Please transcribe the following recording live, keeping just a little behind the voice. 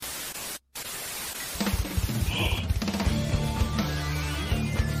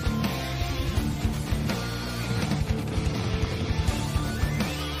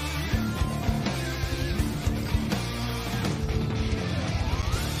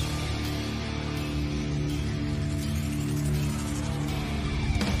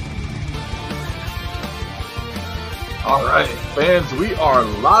All right, fans, we are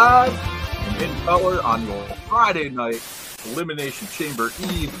live and in color on your Friday night Elimination Chamber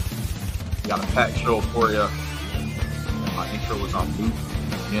Eve. We got a packed show for you. My intro was on loop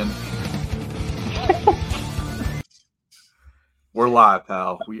again. We're live,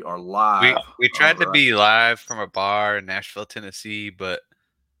 pal. We are live. We tried to be live from a bar in Nashville, Tennessee, but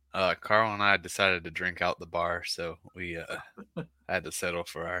Carl and I decided to drink out the bar, so we had to settle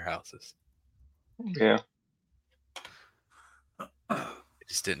for our houses. Yeah. It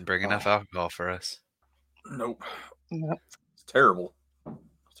just didn't bring enough alcohol for us. Nope. Yeah. It's terrible.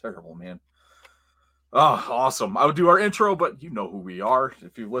 It's terrible, man. Oh, awesome. I would do our intro, but you know who we are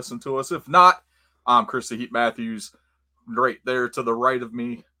if you listen to us. If not, I'm Chris the Heat Matthews. Right there to the right of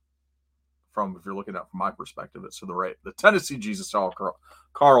me. If you're looking at from my perspective, it's to the right. The Tennessee Jesus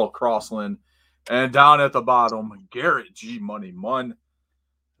Carl Crossland. And down at the bottom, Garrett G. Money Munn.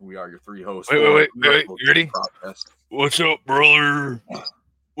 We are your three hosts. Wait. You ready? Podcast. What's up, brother?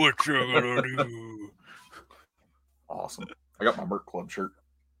 What you gonna do? Awesome. I got my Merc Club shirt.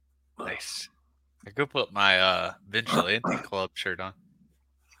 Nice. I go put my Vigilante Club shirt on.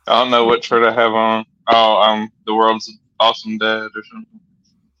 I don't know what shirt I have on. Oh, the world's awesome dad or something.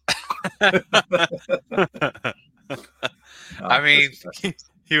 I mean,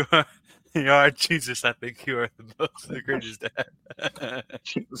 you are Jesus. I think you are the greatest dad.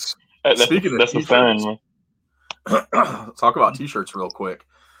 Speaking that's of a fan, man. Talk about t-shirts real quick.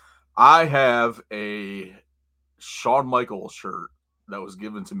 I have a Shawn Michaels shirt that was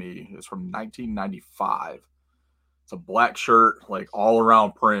given to me. It's from 1995. It's a black shirt, like all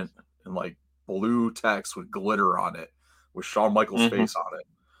around print, and like blue text with glitter on it, with Shawn Michaels' face on it.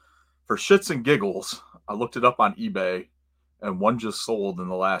 For shits and giggles, I looked it up on eBay, and one just sold in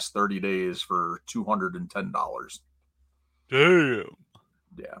the last 30 days for $210. Damn.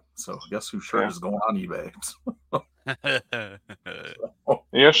 Yeah, so guess whose shirt is going on eBay? You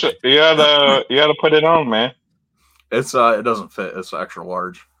gotta put it on, man. It's it doesn't fit. It's extra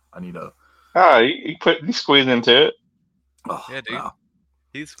large. I need a. You squeeze into it. Oh, Yeah, dude. no.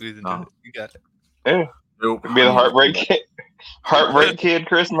 He's squeezing it. You got it. Yeah. Nope. Be the heartbreak kid,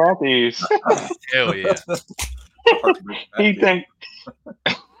 Chris Matthews. Hell yeah. He thinks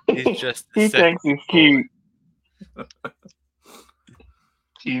he's cute.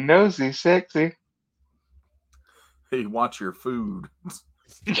 He knows he's sexy. Hey, watch your food.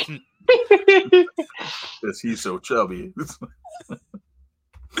 Because he's so chubby.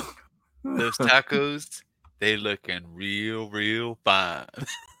 Those tacos, they looking real fine.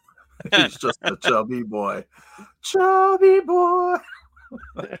 He's just a chubby boy. Chubby boy.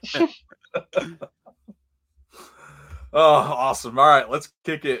 Oh, awesome. All right, let's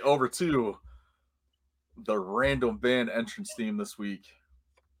kick it over to the random band entrance theme this week.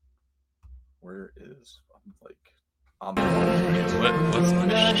 Where is on the What's the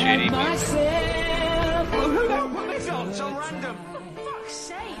shitty What is it? So random. For fuck's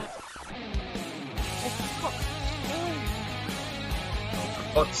sake. For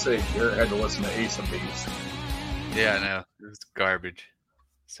fuck's sake, you had to listen to Ace of Base. Yeah, I know. It was garbage.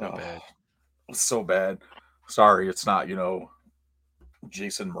 Bad. It's so bad. Sorry, it's not,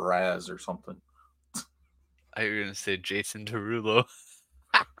 Jason Mraz or something. I was going to say Jason Derulo.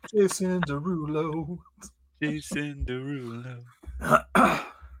 Jason Derulo. Jason Derulo.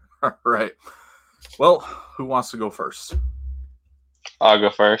 All right. Well, who wants to go first? I'll go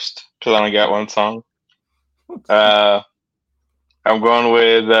first because I only got one song. I'm going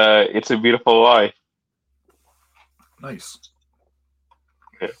with "It's a Beautiful Life." Nice.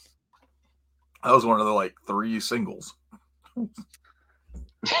 Yeah. That was one of the 3 singles. at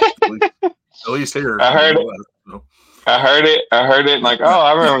least here. I heard it. So. I heard it. And I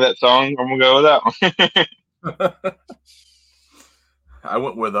remember that song. I'm gonna go with that one. I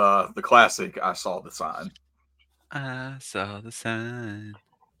went with the classic. I Saw the Sign. I saw the sign.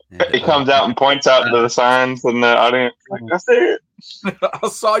 He comes out and points out to the signs in the audience. That's it. I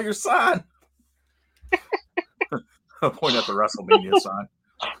saw your sign. Point at the WrestleMania sign.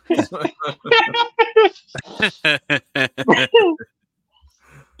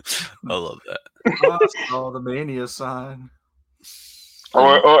 I love that. I saw the Mania sign.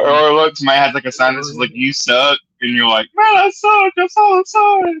 Or look, somebody has a sign that says "You suck," and you're like, "Man, I suck. I saw the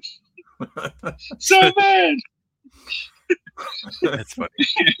sign. So bad." That's funny.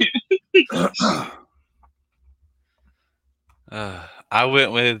 I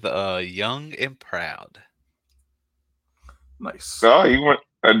went with Young and Proud. Nice. Oh, you went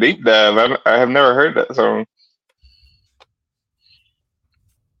a deep dive. I have never heard that song.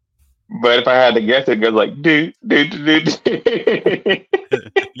 But if I had to guess, it goes like do.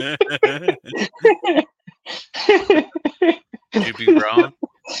 Could you be wrong?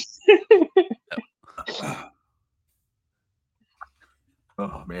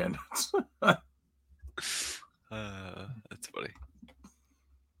 Oh man. That's funny.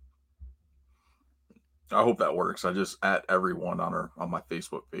 I hope that works. I just at everyone on my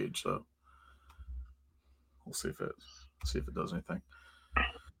Facebook page, so we'll see if it does anything.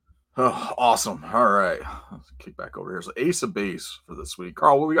 Oh, awesome! All right, let's kick back over here. So Ace of Base for this week.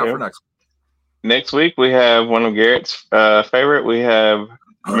 Carl, what we got for next? Next week we have one of Garrett's favorite. We have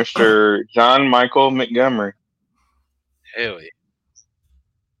Mr. John Michael Montgomery. Hell yeah.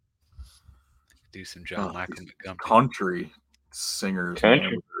 Do some John Michael Montgomery. Country singers.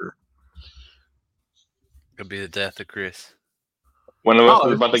 Country. Man, Could be the death of Chris. One of us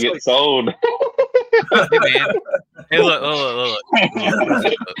is about to get sold. Hey man. Hey, look.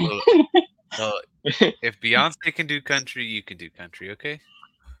 If Beyonce can do country, you can do country, okay?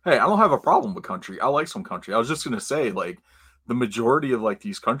 Hey, I don't have a problem with country. I like some country. I was just gonna say, like, the majority of like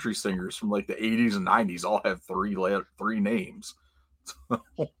these country singers from like the 80s and 90s all have three names.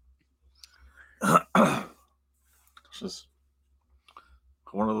 It's just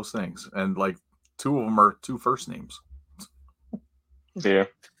one of those things, and like two of them are two first names. Yeah,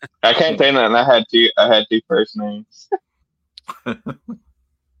 I can't say nothing. I had two first names.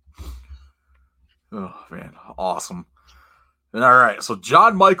 Oh man, awesome! And all right, so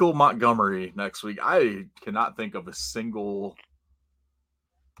John Michael Montgomery next week. I cannot think of a single.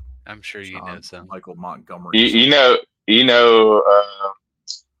 I'm sure you know some. Michael Montgomery. You know.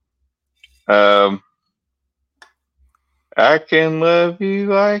 I can love you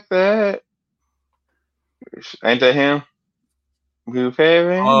like that. Ain't that him? Move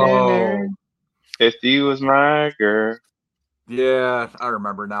heaven and earth. If you was my girl. Yeah, I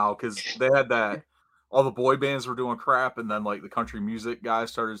remember now because they had that. All the boy bands were doing crap, and then like the country music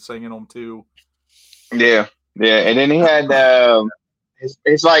guys started singing them too. Yeah, and then he had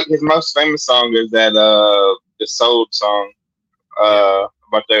his like his most famous song is that the Soul song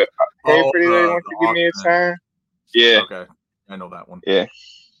about the hey pretty lady, won't you give me a sign? Yeah. Okay, I know that one. Yeah.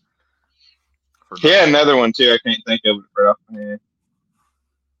 He had another one too. I can't think of it right off my head.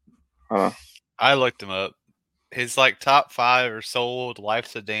 I looked him up. His like top 5 are Sold,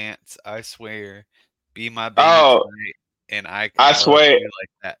 Life's a Dance, I Swear, Be My Baby Tonight, and I Swear You Like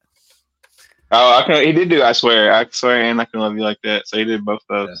That. Oh, he did do I Swear, and I Can Love You Like That. So he did both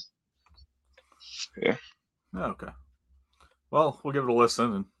those. Yeah. Okay. Well, we'll give it a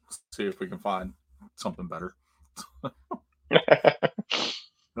listen and see if we can find something better.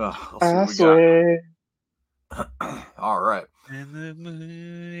 I swear. All right. And the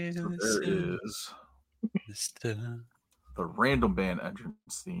moon So there is the random band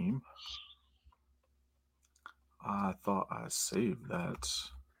entrance theme. I thought I saved that.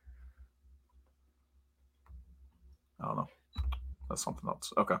 I don't know. That's something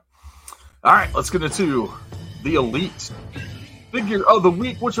else. Okay. All right, let's get into the Elite Figure of the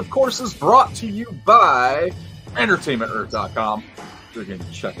Week, which of course is brought to you by EntertainmentEarth.com. You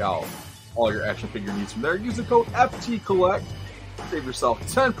can check out all your action figure needs from there. Use the code FTCollect. Save yourself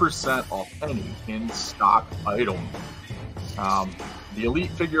 10% off any in-stock item. The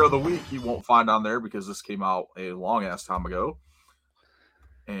Elite Figure of the Week you won't find on there because this came out a long-ass time ago.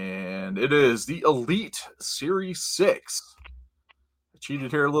 And it is the Elite Series 6. I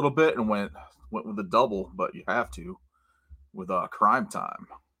cheated here a little bit and went with the double, but you have to with Crime Time.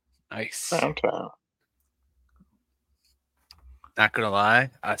 Nice. Crime Time. Not gonna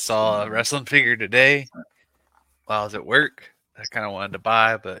lie, I saw a wrestling figure today while I was at work. I kind of wanted to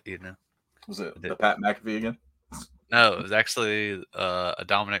buy, but you know. Was it the Pat McAfee again? No, it was actually a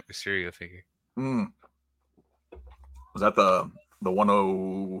Dominic Mysterio figure. Was that the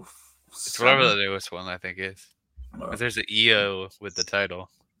 107? It's whatever the newest one I think is. There's an EO with the title.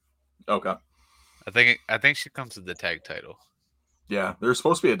 Okay. I think she comes with the tag title. Yeah, there's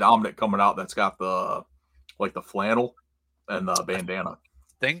supposed to be a Dominic coming out that's got the flannel and the bandana. I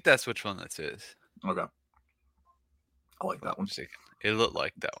think that's which one this is. Okay. I like that one. It looked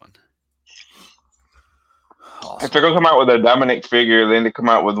like that one. Awesome. If they're gonna come out with a Dominic figure, then they come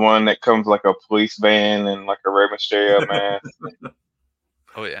out with one that comes like a police van and like a Rey Mysterio mask.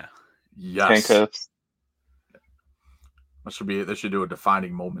 Oh yeah. Yes. Handcuffs. That should be it. They should do a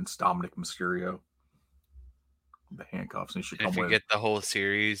defining moments Dominic Mysterio. The handcuffs. And if you get the whole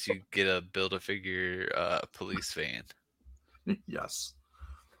series, you get a Build-A-Figure police van. Yes.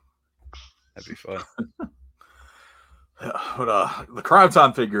 That'd be fun. But the Crime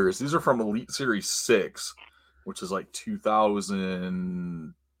Time figures, these are from Elite Series 6, which is like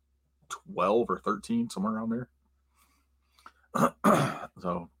 2012 or 13, somewhere around there.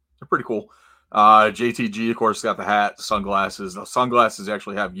 So they're pretty cool. JTG, of course, got the hat, sunglasses. The sunglasses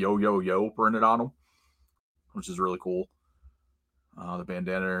actually have yo yo yo printed on them, which is really cool. The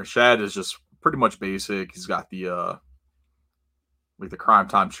bandana. Shad is just pretty much basic. He's got the like the Crime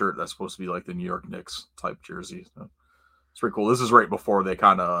Time shirt that's supposed to be like the New York Knicks type jersey. So it's pretty cool. This is right before they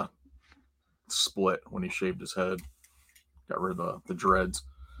kind of split when he shaved his head, got rid of the dreads.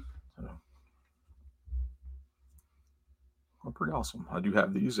 So, well, pretty awesome. I do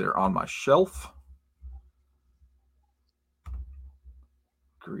have these there on my shelf.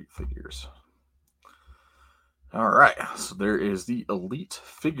 Great figures. All right, so there is the Elite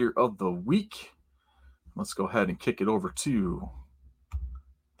Figure of the Week. Let's go ahead and kick it over to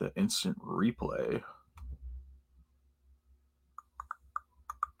the instant replay.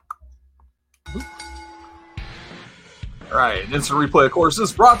 All right, instant replay, of course,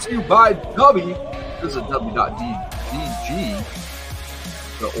 is brought to you by W. Visit w.dg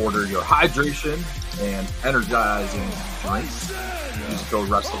to order your hydration and energizing drinks. Use code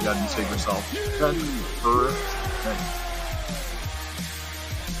WrestleGun and save yourself 10%.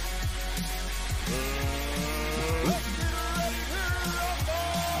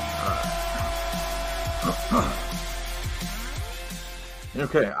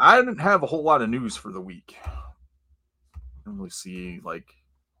 Okay, I didn't have a whole lot of news for the week. I don't really see like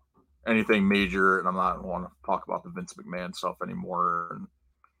anything major, and I'm not want to talk about the Vince McMahon stuff anymore and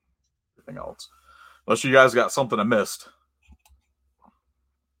everything else. Unless you guys got something I missed.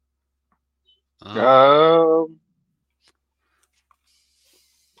 I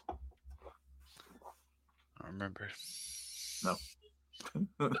remember. No.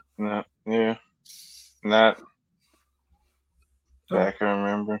 No, yeah, not that I can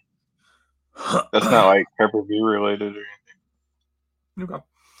remember. That's not like pay-per-view related or anything. Okay.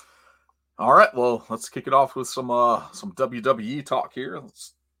 All right, well, let's kick it off with some WWE talk here.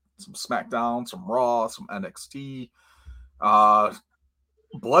 Some SmackDown, some Raw, some NXT.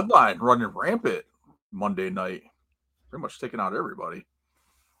 Bloodline running rampant Monday night. Pretty much taking out everybody.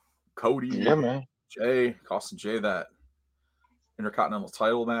 Cody, Yeah, man. Jay, costing Jay that Intercontinental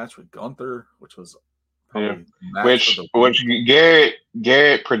title match with Gunther, which was probably which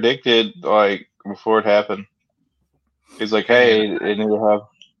Garrett predicted like before it happened. He's like, hey, they need to have.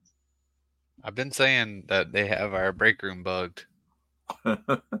 I've been saying that they have our break room bugged.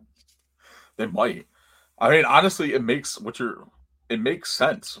 They might. I mean, honestly, it makes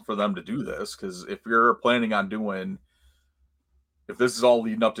sense for them to do this, because if you're planning on doing, if this is all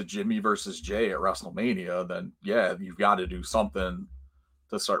leading up to Jimmy versus Jay at WrestleMania, then yeah, you've got to do something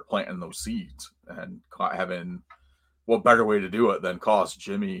to start planting those seeds and having what better way to do it than cost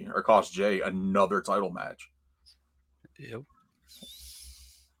Jay another title match. Yep.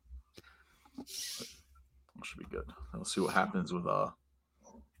 Should be good. Let's see what happens with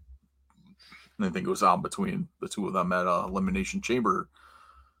anything goes on between the two of them at Elimination Chamber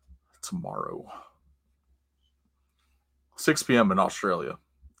tomorrow. 6 p.m. in Australia,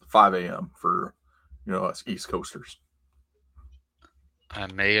 5 a.m. for us East Coasters. I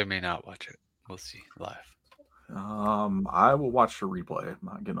may or may not watch it. We'll see live. I will watch the replay. I'm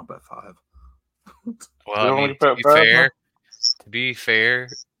not getting up at 5. Well, I mean, to be fair,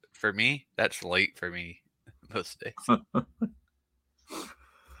 for me, that's late for me most days.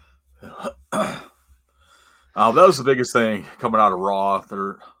 That was the biggest thing coming out of Raw.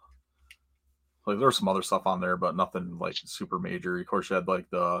 There's some other stuff on there, but nothing like super major. Of course, you had like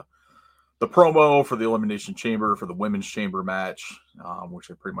the promo for the Elimination Chamber for the Women's Chamber match, which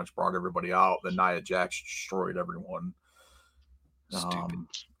had pretty much brought everybody out. Then Nia Jax destroyed everyone. Stupid.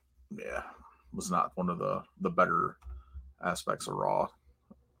 Yeah, was not one of the better aspects of Raw.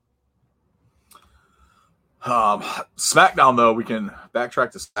 SmackDown, though, we can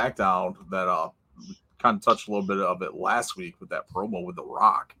backtrack to SmackDown. That we kind of touched a little bit of it last week with that promo with The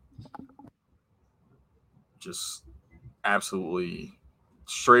Rock. Just absolutely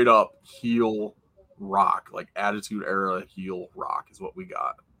straight up heel Rock, like Attitude Era heel Rock is what we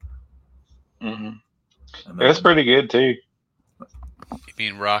got. Mm-hmm. That's pretty good too. You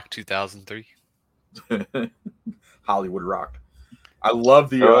mean Rock 2003? Hollywood Rock. I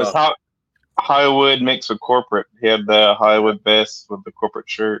love the Hollywood mixed with corporate. He had the Hollywood vest with the corporate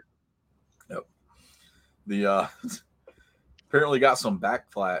shirt. Yep. The apparently got some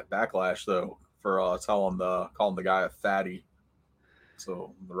backlash though for calling the guy a fatty.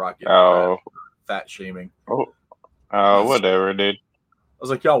 So The Rock getting fat shaming. Whatever, dude. I was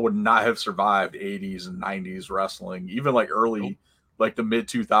like, y'all would not have survived 80s and 90s wrestling, even like early, like the mid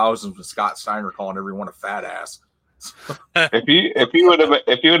 2000s with Scott Steiner calling everyone a fat ass. if you would have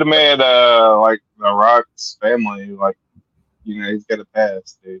made like The Rock's family, like he's got a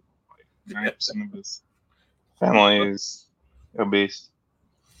pass, dude. 90% of his family is obese.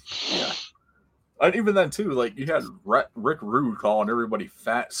 Yeah. And even then too, like you had Rick Rude calling everybody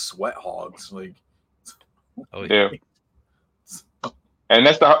fat sweat hogs. Like, Oh Yeah. And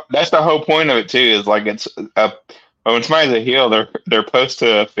that's the whole point of it too. Is like it's when somebody's a heel, they're supposed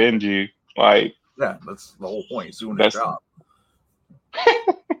to offend you. Like yeah, that's the whole point. He's doing his that's job.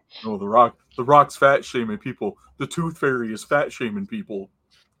 Oh, the Rock's fat shaming people. The Tooth Fairy is fat shaming people.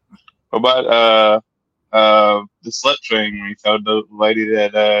 what about the slut shame when he told the lady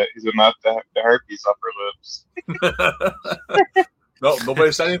that he's gonna knock the herpes off her lips. No,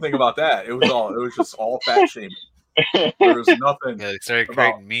 nobody said anything about that. It was just all fat shaming. There was nothing yeah, they started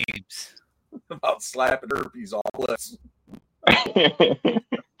creating memes about slapping herpes off lips.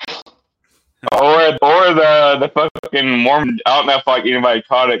 or the fucking Mormon. I don't know if like anybody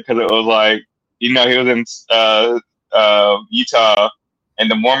caught it because it was like he was in Utah, and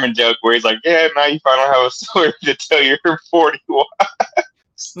the Mormon joke where he's like, "Yeah, now you finally have a story to tell your 40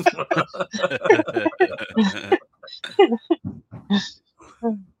 wives."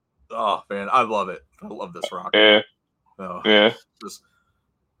 Oh man, I love it. I love this Rock. Yeah, yeah.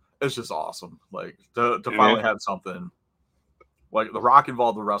 It's just awesome. Like to finally have something. Like The Rock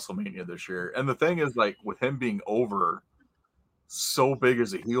involved with WrestleMania this year. And the thing is, like, with him being over so big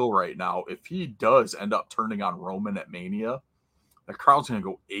as a heel right now, if he does end up turning on Roman at Mania, the crowd's going to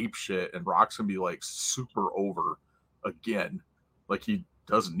go ape shit and Rock's going to be, like, super over again. Like, he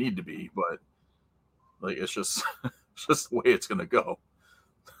doesn't need to be, but, like, it's just the way it's going to go.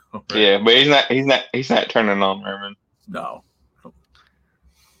 Right? Yeah, but he's not turning on Roman. No.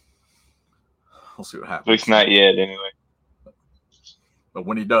 We'll see what happens. At least not yet, anyway. But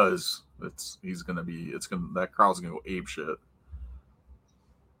when he does, that crowd's gonna go ape shit.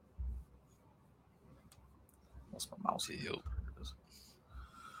 What's my mouse?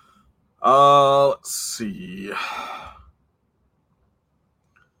 Let's see.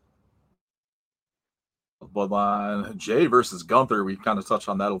 Bloodline Jay versus Gunther. We kind of touched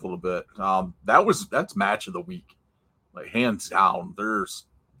on that a little bit. That's match of the week, like hands down. There's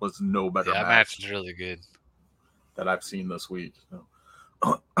was no better. Yeah, that match is really good that I've seen this week.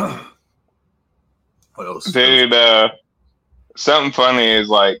 What else? Dude, something funny is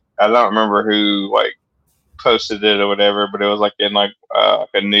like I don't remember who like posted it or whatever, but it was like in like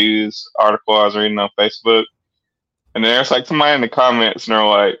a news article I was reading on Facebook, and there's like somebody in the comments and they're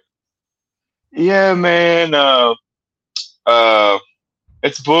like, "Yeah, man,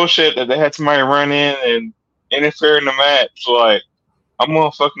 it's bullshit that they had somebody run in and interfere in the match. Like, I'm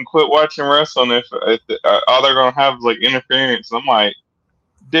gonna fucking quit watching wrestling if all they're gonna have is like interference." And I'm like,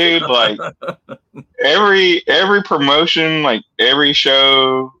 dude, like every promotion, like every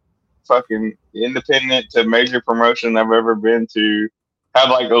show, fucking independent to major promotion I've ever been to, have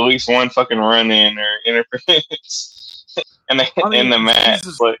like at least one fucking run in or interference in the match.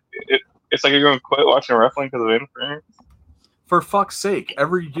 Like it's like you're gonna quit watching wrestling because of interference. For fuck's sake,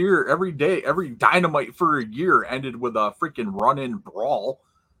 every year, every day, every Dynamite for a year ended with a freaking run-in brawl.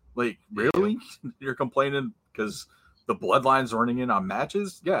 Like, really? You're complaining because the Bloodline's running in on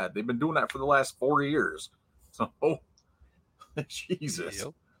matches? Yeah, they've been doing that for the last 4 years. So, Jesus.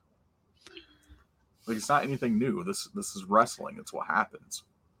 Yep. Like, it's not anything new. This is wrestling. It's what happens.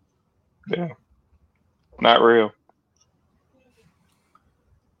 Yeah. Not real.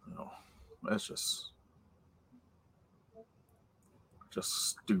 No, that's just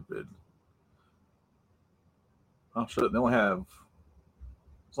stupid. Oh shit! They only have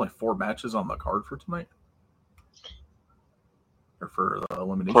there's only 4 matches on the card for tonight, or for the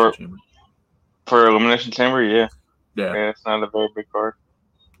Elimination Chamber. For Elimination Chamber, yeah, it's not a very big card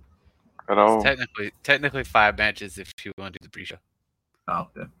at all. It's technically 5 matches if you want to do the pre-show. Oh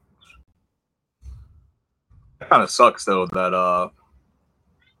yeah. It kind of sucks though that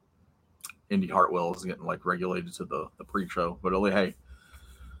Indy Hartwell is getting like regulated to the pre-show, but hey,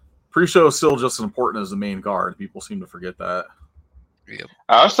 pre-show is still just as important as the main card. People seem to forget that. Yep.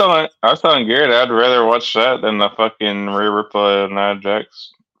 I was telling Garrett I'd rather watch that than the fucking Rhea Ripley and Nia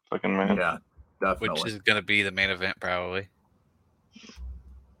Jax fucking match. Yeah, definitely. Which is gonna be the main event probably.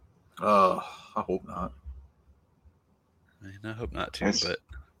 I hope not. I hope not too. But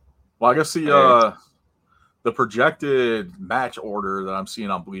well, I guess the projected match order that I'm seeing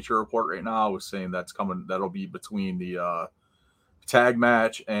on Bleacher Report right now was saying that's coming. That'll be between the tag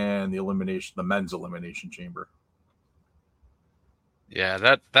match and the men's elimination chamber.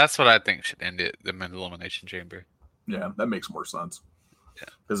 Yeah, that's what I think should end it. The men's elimination chamber. Yeah, that makes more sense. Yeah,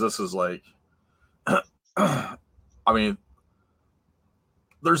 because this is like, I mean,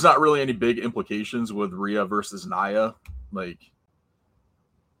 there's not really any big implications with Rhea versus Nia. Like,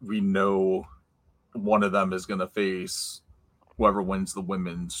 we know one of them is going to face whoever wins the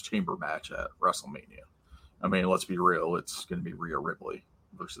women's chamber match at WrestleMania. I mean, let's be real. It's going to be Rhea Ripley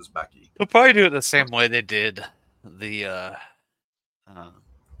versus Becky. They'll probably do it the same way they did the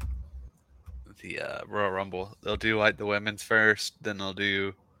Royal Rumble. They'll do like the women's first, then they'll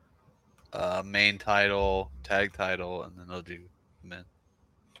do main title, tag title, and then they'll do men.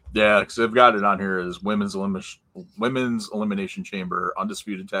 Yeah, because they've got it on here as women's elimination chamber,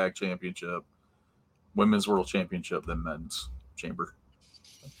 undisputed tag championship, women's world championship, then men's chamber.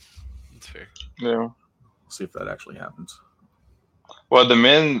 That's fair. Yeah. We'll see if that actually happens. Well, the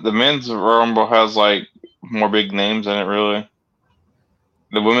men's Rumble has like more big names in it, really.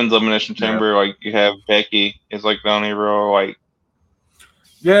 The women's elimination chamber, like you have Becky is like the only real like.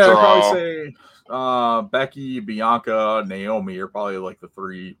 Yeah, I'd probably say Becky, Bianca, Naomi are probably like the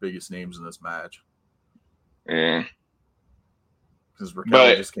three biggest names in this match. Yeah. Because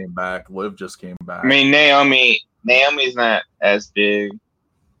Raquel just came back, Liv just came back. I mean, Naomi's not as big.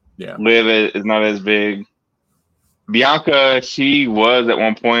 Yeah. Liv is not as big. Bianca, she was at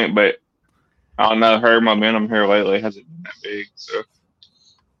one point, but I don't know. Her momentum here lately hasn't been that big. So,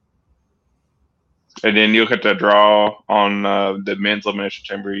 and then you look at the draw on the men's elimination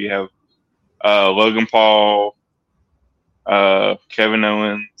chamber. You have Logan Paul, Kevin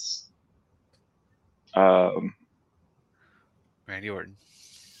Owens, Randy Orton,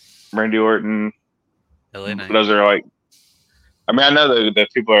 LA Knight. Those are like. I mean, I know the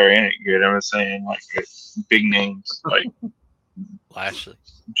people are in it good. I'm just saying, like, big names, like Lashley.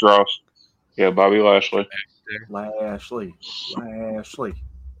 Draws. Yeah, Bobby Lashley. Lashley.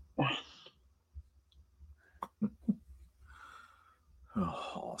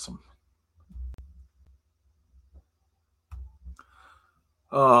 Oh, awesome.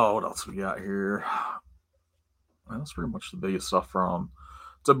 Oh, what else we got here? Well, that's pretty much the biggest stuff from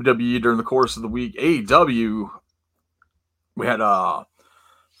WWE during the course of the week. AEW, we had a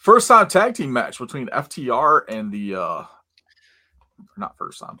first-time tag team match between FTR and the not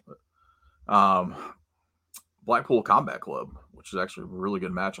first time, but Blackpool Combat Club, which is actually a really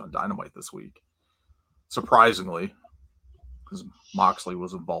good match on Dynamite this week. Surprisingly, because Moxley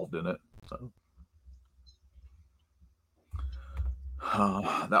was involved in it. So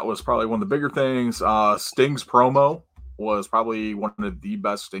that was probably one of the bigger things. Sting's promo was probably one of the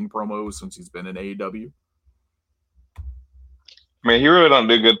best Sting promos since he's been in AEW. I mean, he really don't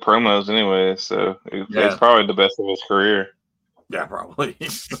do good promos anyway, so it's probably the best of his career. Yeah, probably.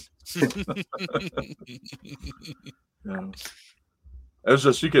 Yeah. It was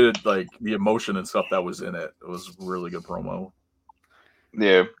just, you could, like, the emotion and stuff that was in it. It was a really good promo.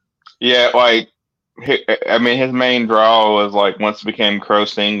 Yeah. Yeah, like, I mean, his main draw was, like, once it became Crow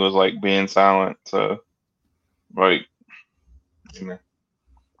Sting was, like, being silent. So, like, you know.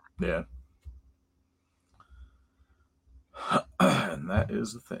 Yeah. And that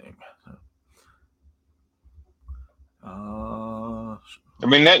is the thing. I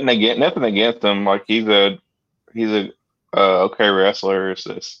mean, nothing against him. Like, he's a okay wrestler. It's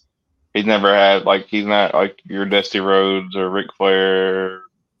just he's never had, like, he's not like your Dusty Rhodes or Ric Flair,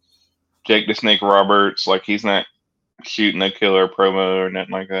 Jake the Snake Roberts. Like, he's not shooting a killer promo or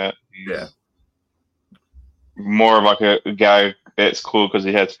nothing like that. He's more of like a guy that's cool because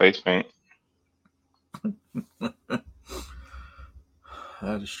he has face paint.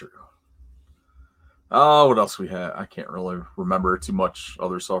 That is true. Oh, what else we had? I can't really remember too much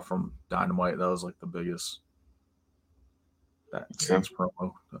other stuff from Dynamite. That was like the biggest. That Sting's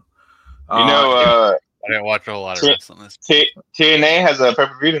promo. I didn't watch a whole lot of wrestling this. TNA has a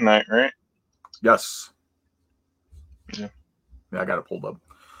pay-per-view tonight, right? Yes. Yeah, I got it pulled up.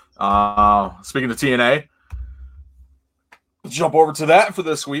 Speaking of TNA, let's jump over to that for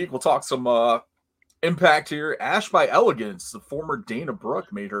this week. We'll talk some Impact here. Ash by Elegance, the former Dana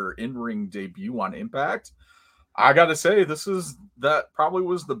Brooke, made her in-ring debut on Impact. I got to say, that probably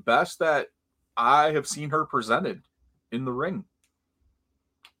was the best that I have seen her presented in the ring.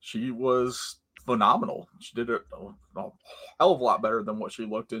 She was phenomenal. She did a hell of a lot better than what she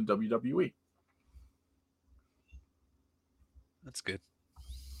looked in WWE. That's good.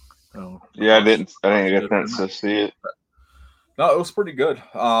 So, yeah, I didn't get a chance to see it. No, it was pretty good.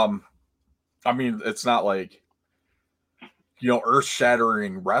 I mean, it's not like,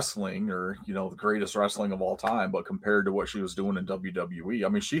 earth-shattering wrestling or, the greatest wrestling of all time, but compared to what she was doing in WWE, I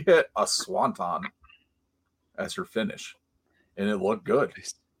mean, she hit a swanton as her finish, and it looked good.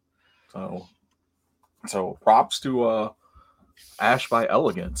 So props to Ash by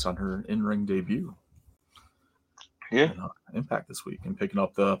Elegance on her in-ring debut. Yeah, and, Impact this week and picking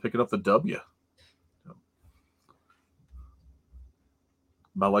up the W.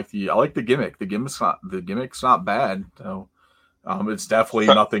 But I like the gimmick. The gimmick's not bad. So, it's definitely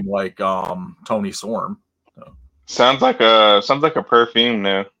nothing like Tony Storm. So. Sounds like a perfume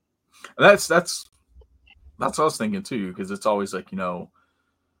now. And that's what I was thinking too, because it's always like,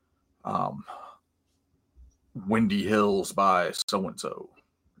 Windy Hills by so and so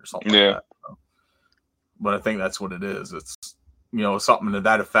or something like that. So. But I think that's what it is. It's something to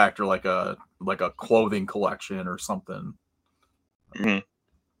that effect, or like a clothing collection or something. Mm-hmm.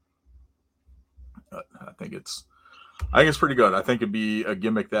 I think it's pretty good. I think it'd be a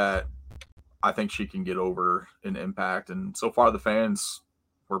gimmick that I think she can get over in Impact, and so far the fans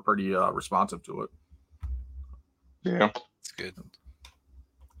were pretty responsive to it. Yeah, it's good.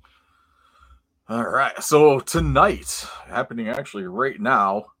 All right, so tonight, happening actually right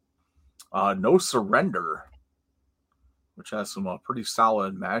now, No Surrender, which has some pretty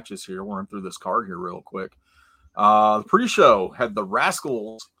solid matches here. We'll run through this card here real quick. The pre-show had the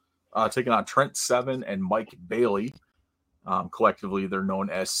Rascals taking on Trent Seven and Mike Bailey. Collectively, they're known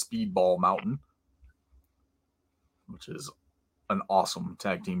as Speedball Mountain, which is an awesome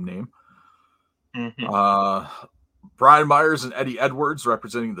tag team name. Mm-hmm. Brian Myers and Eddie Edwards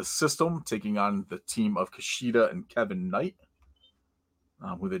representing the System, taking on the team of Kushida and Kevin Knight,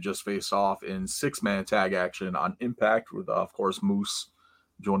 who they just faced off in 6-man tag action on Impact, with, of course, Moose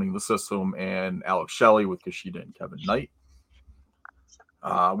joining the System and Alex Shelley with Kushida and Kevin Knight.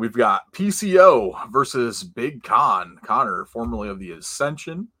 We've got PCO versus Big Connor, formerly of the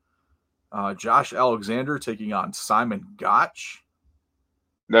Ascension. Josh Alexander taking on Simon Gotch.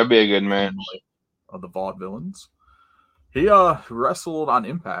 That'd be a good match. Of the Vaudevillains. He wrestled on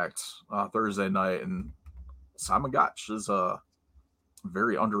Impact Thursday night, and Simon Gotch is a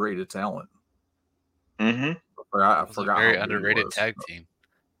very underrated talent. Mm-hmm. I forgot very underrated tag team.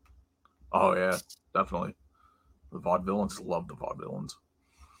 Oh yeah, definitely. The Vaudevillains love the Vaudevillains.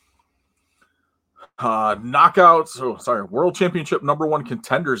 World Championship #1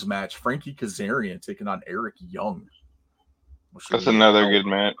 contenders match. Frankie Kazarian taking on Eric Young. That's another good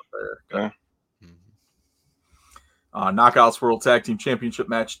match. Yeah. Knockouts World Tag Team Championship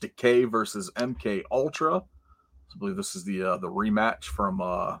match. Decay versus MK Ultra. I believe this is the rematch from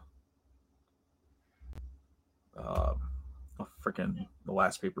freaking the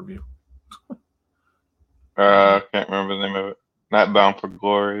last pay-per-view. I can't remember the name of it. Not Bound for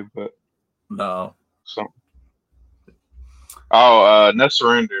Glory, but no. No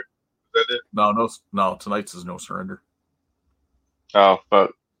Surrender. Is that it? No. Tonight's is No Surrender. Oh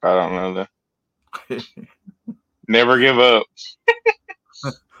fuck! I don't know that. Never give up.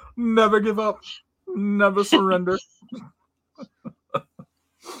 Never give up. Never surrender.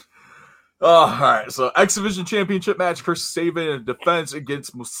 All right. So, X Division Championship match. Chris Sabin in defense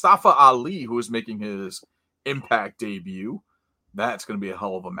against Mustafa Ali, who is making his Impact debut. That's going to be a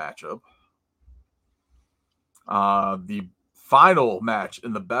hell of a matchup. The final match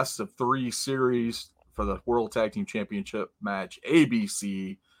in the best of 3 series for the World Tag Team Championship match.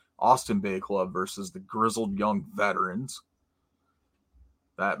 ABC Austin Bay Club versus the Grizzled Young Veterans.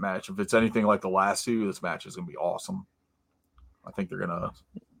 That match, if it's anything like the last 2, this match is going to be awesome. I think they're going to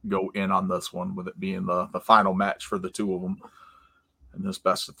go in on this one, with it being the final match for the 2 of them in this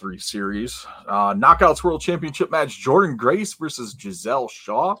best of 3 series. Knockouts World Championship match. Jordan Grace versus Giselle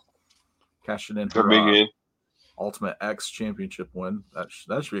Shaw. Cashing in her Ultimate X Championship win. That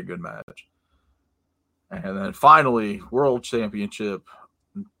should be a good match. And then finally, World Championship.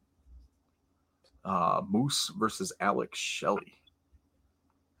 Moose versus Alex Shelley.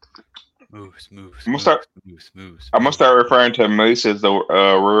 Moose. I'm gonna start referring to Moose as the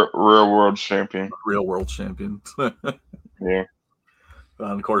real world champion. Real world champion. Yeah.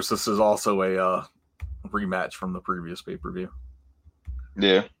 And of course, this is also a rematch from the previous pay-per-view.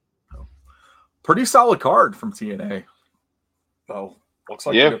 Yeah. So, pretty solid card from TNA. So looks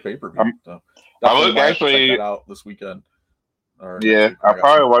like a good pay-per-view. So, I look actually check that out this weekend. Yeah, I'll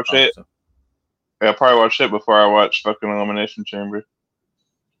probably watch it. So. I'll probably watch it before I watch fucking Elimination Chamber.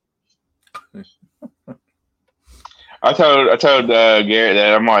 I told Garrett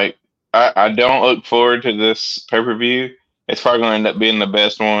that I'm like, I don't look forward to this pay-per-view. It's probably going to end up being the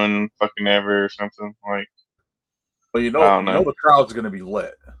best one fucking ever or something. Like, well, you know the crowd's going to be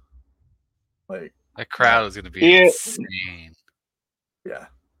lit. Like, that crowd is going to be insane. Yeah.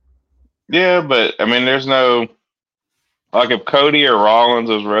 Yeah, but I mean, there's no, like, if Cody or Rollins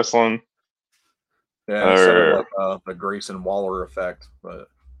was wrestling. Yeah, sort of like the Grayson Waller effect, but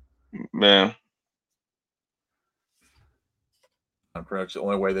yeah, I'm pretty much the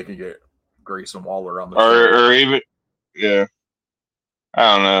only way they could get Grayson Waller on the show. Or even, yeah,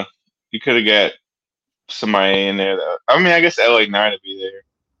 I don't know. You could have got somebody in there. Though. I mean, I guess LA Knight would be there.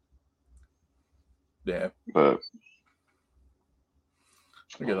 Yeah, but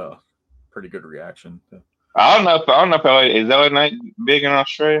I get a pretty good reaction. I don't know if LA Knight big in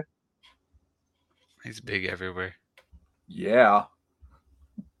Australia. He's big everywhere. Yeah.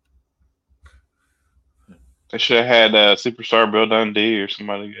 They should have had Superstar Bill Dundee or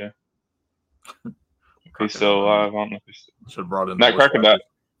somebody. Yeah, he's still alive. I don't know if he's should have brought in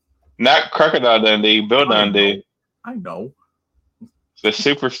not Crocodile Dundee. Bill Dundee. I know. The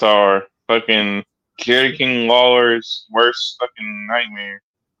Superstar. Fucking Jerry King Lawler's worst fucking nightmare.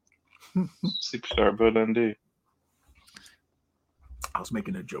 Superstar Bill Dundee. I was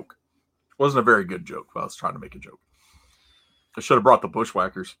making a joke. It wasn't a very good joke, but I was trying to make a joke. I should have brought the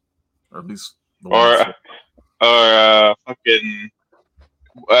Bushwhackers, or at least the ones. Fucking.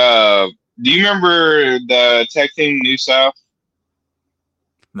 Do you remember the tag team New South?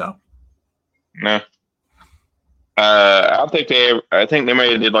 No. I think they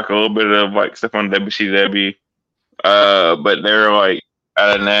may have did like a little bit of like stuff on WCW. But they're like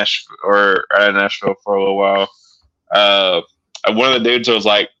out of Nashville for a little while. One of the dudes was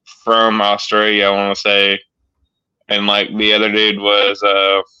like from Australia, I want to say, and like the other dude was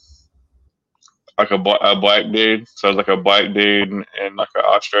like a black dude. So it was like a black dude and like an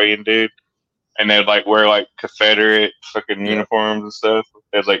Australian dude, and they'd like wear like Confederate fucking uniforms and stuff.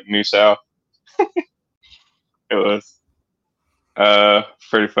 It was like New South. It was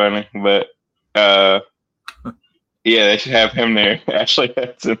pretty funny, but yeah, they should have him there. Ashley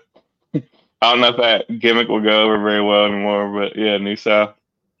Hudson. I don't know if that gimmick will go over very well anymore, but yeah, New South.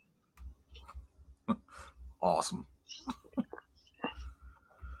 Awesome.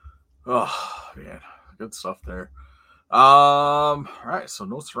 Oh man, good stuff there. All right, so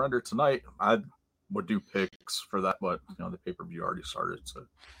no surrender tonight. I would do picks for that, but the pay-per-view already started, so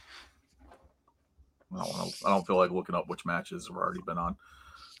I don't feel like looking up which matches have already been on.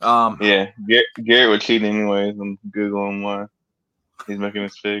 Yeah, Garrett would cheat anyways and Google him why he's making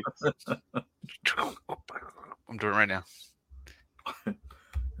his picks. I'm doing it right now.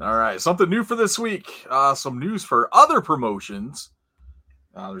 All right, something new for this week. Some news for other promotions.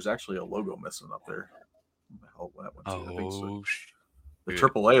 There's actually a logo missing up there. What the hell that went to? I think so. The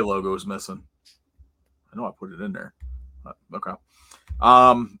AAA logo is missing. I know I put it in there. Okay.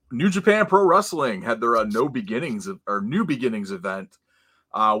 New Japan Pro Wrestling had their New Beginnings event,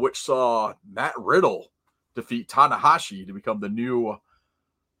 which saw Matt Riddle defeat Tanahashi to become the new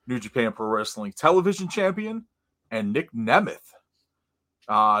New Japan Pro Wrestling television champion, and Nick Nemeth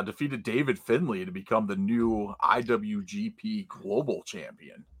defeated David Finlay to become the new IWGP Global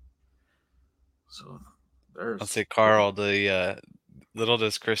Champion. So there's. I'll say, Carl. Little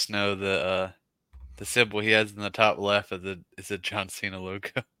does Chris know the symbol he has in the top left is a John Cena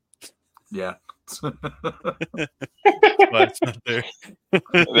logo. Yeah. That's why it's not there.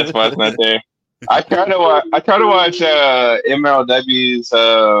 That's why it's not there. I try to watch MLW's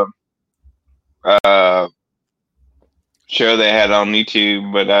show they had on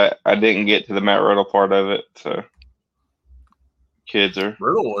YouTube, but I didn't get to the Matt Riddle part of it. So kids are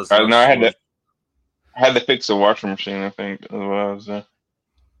Riddle was. I had to fix the washing machine. I think is what I was doing.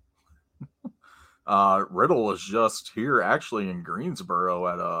 Riddle was just here actually in Greensboro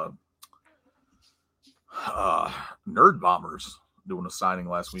at Nerd Bombers doing a signing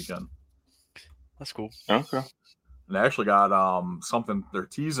last weekend. That's cool. Okay. And they actually got something. They're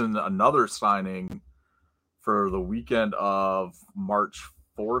teasing another signing for the weekend of March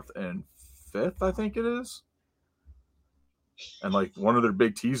 4th and 5th, I think it is. And like one of their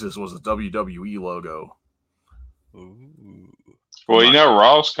big teases was a WWE logo. Ooh. Well,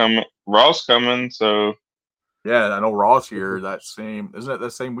 Raw's coming, so yeah, I know Raw's here. Isn't it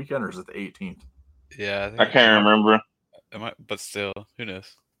that same weekend, or is it the 18th? Yeah, I can't remember. It might, but still, who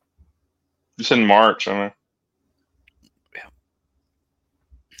knows? It's in March, I mean. Yeah,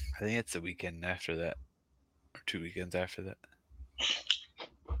 I think it's the weekend after that, or 2 weekends after that.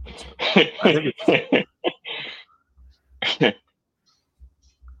 I think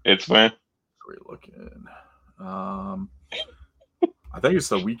it's when. We're looking. I think it's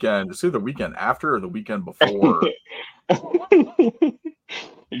the weekend. It's either the weekend after or the weekend before.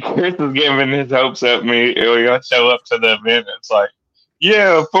 Chris is giving his hopes up. We're gonna show up to the event. It's like,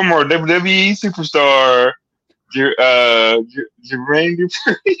 yeah, former WWE superstar, Jermaine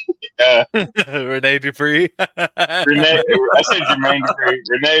Dupri. Rene Dupree. I said Jermaine Dupri.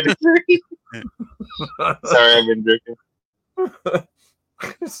 Rene Dupree. Sorry, I've been drinking.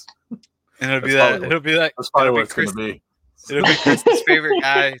 And it'll be like that's probably what it's gonna be. It'll be Chris's favorite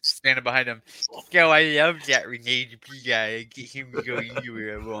guy standing behind him. Yo, I love that Rene Dupree guy. I get him to go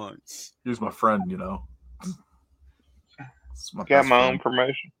anywhere I want. He was my friend, It's my Got best my friend. own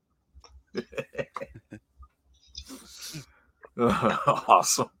promotion.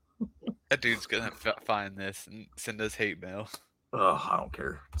 Awesome. That dude's gonna find this and send us hate mail. I don't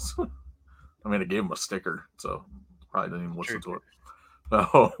care. I mean, I gave him a sticker, so probably didn't even listen to it.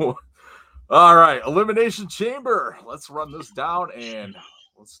 Oh. All right, Elimination Chamber. Let's run this down and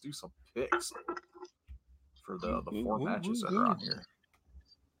let's do some picks for the 4 matches that are on here.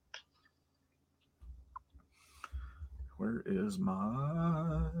 Where is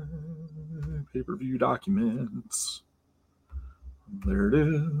my pay-per-view documents? There it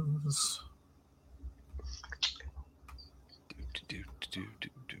is.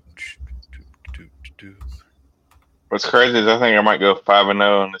 What's crazy is I think I might go 5-0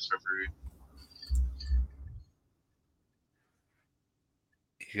 on this review.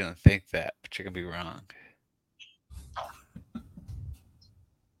 You're gonna think that, but you're gonna be wrong.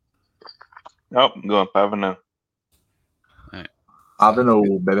 Nope, I'm going 5-0. All right.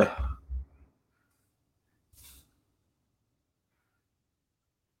 5-0, baby.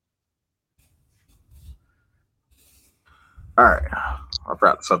 All right. I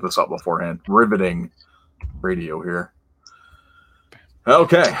forgot to set this up beforehand. Riveting radio here.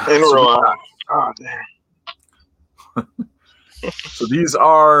 Okay. In real life. Oh, damn. So these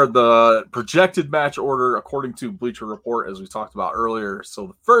are the projected match order according to Bleacher Report, as we talked about earlier. So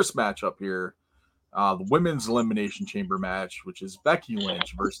the first match up here, the women's elimination chamber match, which is Becky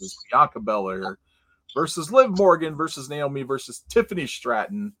Lynch versus Bianca Belair versus Liv Morgan versus Naomi versus Tiffany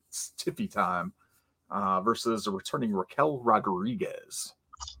Stratton. It's Tiffy time. Versus the returning Raquel Rodriguez.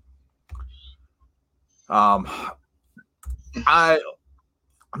 I'm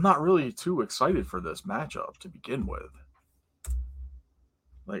not really too excited for this matchup to begin with.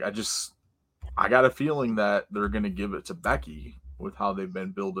 Like, I got a feeling that they're going to give it to Becky with how they've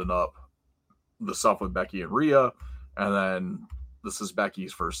been building up the stuff with Becky and Rhea, and then this is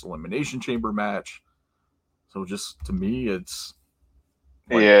Becky's first Elimination Chamber match. So just to me, it's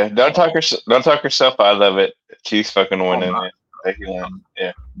like, yeah. Don't talk yourself out of it. She's fucking winning it. Becky Lynch.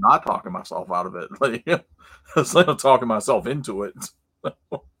 Yeah. Not talking myself out of it. Like, it's like I'm talking myself into it.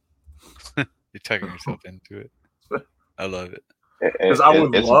 You're talking yourself into it. I love it. Because I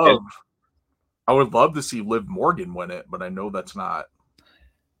would love to see Liv Morgan win it, but I know that's not.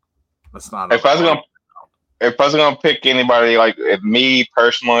 If I was gonna pick anybody, like if me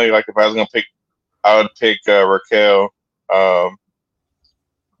personally, like if I was gonna pick, I would pick Raquel,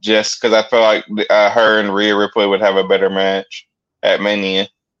 just because I feel like her and Rhea Ripley would have a better match at Mania.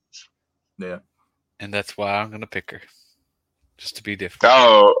 Yeah, and that's why I'm gonna pick her, just to be different.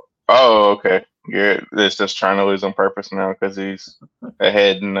 Oh, okay. You're just trying to lose on purpose now because he's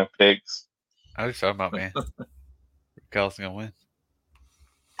ahead in the picks. I was talking about, man. Raquel's gonna win.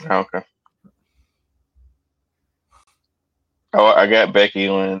 Okay. Oh, I got Becky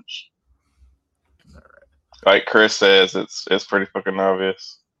Lynch. Like Chris says, it's pretty fucking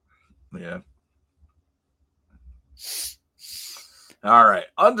obvious. Yeah. All right.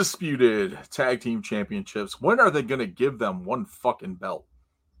 Undisputed Tag Team Championships. When are they going to give them one fucking belt?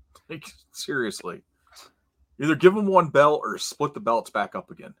 Like, seriously. Either give them one belt or split the belts back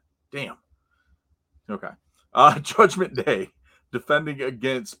up again. Damn. Okay. Judgment Day. Defending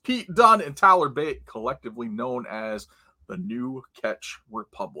against Pete Dunne and Tyler Bate, collectively known as the New Catch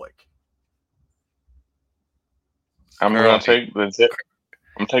Republic. I'm going to take the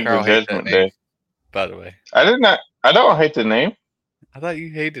Judgment Day. By the way. I don't hate the name. I thought you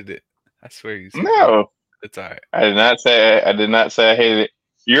hated it. I swear you said no. It's all right. I did not say I hated it.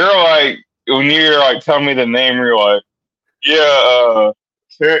 You're like, when you're like telling me the name, you're like, yeah,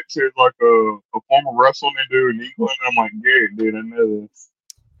 Catch is like a former wrestling dude in England. I'm like, yeah, dude, I know this.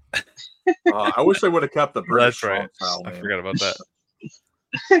 I wish they would have kept the British style name. I forgot about that.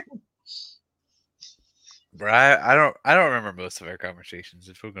 Bro, I don't remember most of our conversations,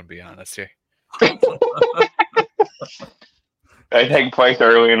 if we're gonna be honest here. They take place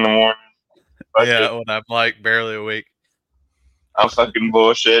early in the morning. Yeah, when I'm like barely awake. I'm fucking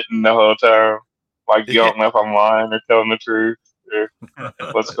bullshitting the whole time. Like, you don't know if I'm lying or telling the truth or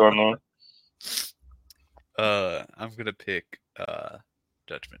what's going on. I'm gonna pick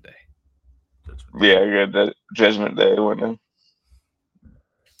Judgment Day. Yeah, that Judgment Day winning.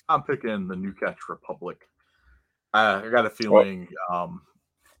 I'm picking the New Catch Republic. I got a feeling.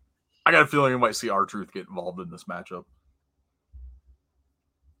 We might see R-Truth get involved in this matchup.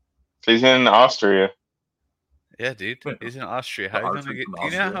 He's in Austria. Yeah, dude. He's in Austria. How are you gonna get? Do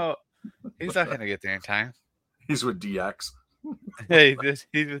you know how? He's not gonna get there in time. He's with DX. Hey,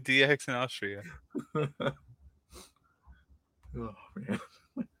 he's with DX in Austria. Oh man.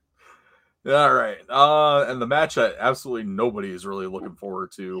 All right. And the match that absolutely nobody is really looking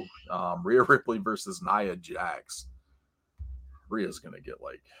forward to, Rhea Ripley versus Nia Jax. Rhea's gonna get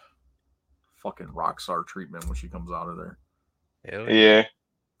like fucking rock star treatment when she comes out of there. Hell Yeah.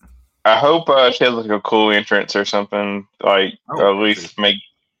 I hope she has like a cool entrance or something, like Oh, at least make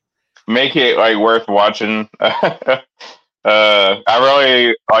it like worth watching. I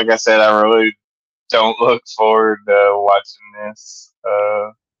really, like I said, I really don't look forward to watching this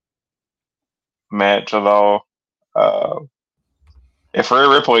match at all. Uh, if Rhea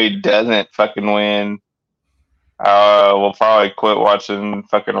Ripley doesn't fucking win, we'll probably quit watching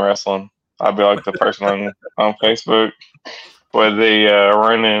fucking wrestling. I'll be like the person on Facebook with the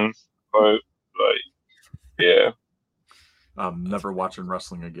run-in, but like, yeah. I'm never watching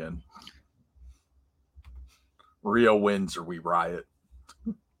wrestling again. Rhea wins or we riot.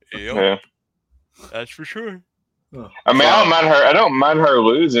 Yeah. That's for sure. I mean, I don't mind her. I don't mind her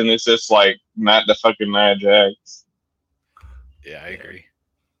losing. It's just like not the fucking Nia Jax. Yeah, I agree.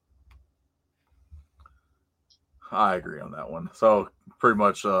 I agree on that one. So pretty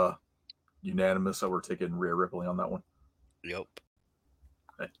much unanimous that we're taking Rhea Ripley on that one. Yep.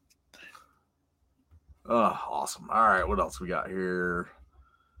 Okay. Awesome. All right, what else we got here?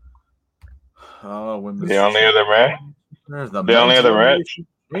 Women's The only other match. There's the only other match.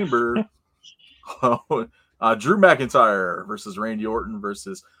 Chamber. Drew McIntyre versus Randy Orton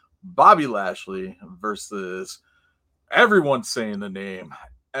versus Bobby Lashley versus everyone's saying the name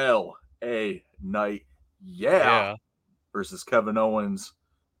L.A. Knight. Yeah. Versus Kevin Owens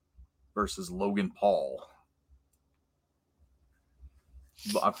versus Logan Paul.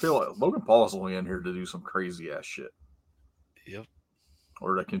 I feel like Logan Paul is only in here to do some crazy ass shit. Yep.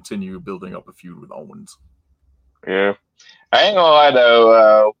 Or to continue building up a feud with Owens. Yeah. I ain't gonna lie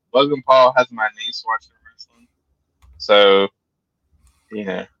though, Logan Paul has my niece watching wrestling. So,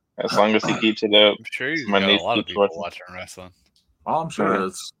 as long as he keeps it up. I'm sure he's my got niece a lot of keeps people watching. watching wrestling. I'm sure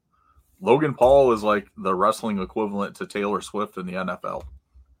it's Logan Paul is like the wrestling equivalent to Taylor Swift in the NFL.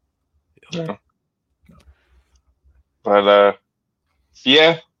 Yeah. But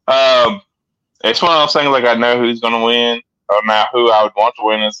yeah. It's one of those things like I know who's gonna win. Or now who I would want to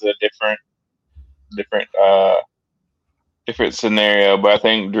win is a different scenario, but I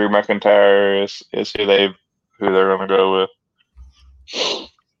think Drew McIntyre is who they're gonna go with.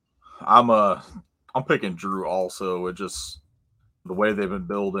 I'm picking Drew also. It just the way they've been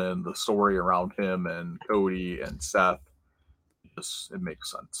building the story around him and Cody and Seth, it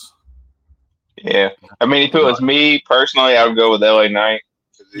makes sense. Yeah, I mean, if it was me personally, I would go with LA Knight.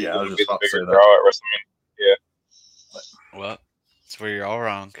 Yeah, I was be just the about to say bigger that. draw at WrestleMania. Yeah. Well, that's where you're all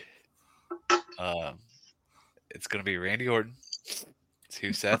wrong. It's gonna be Randy Orton. It's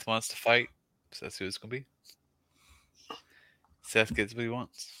who Seth wants to fight. So that's who it's gonna be. Seth gets what he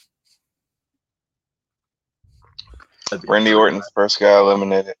wants. Randy Orton's the first guy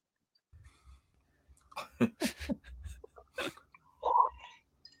eliminated.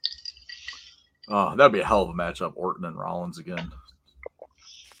 That'd be a hell of a matchup, Orton and Rollins again.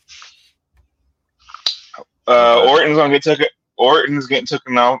 Orton's gonna get taken. Orton's getting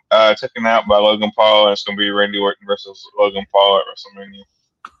taken out by Logan Paul, and it's gonna be Randy Orton versus Logan Paul at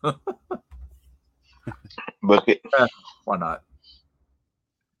WrestleMania. Book it. Why not?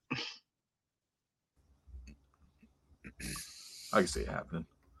 I can see it happening.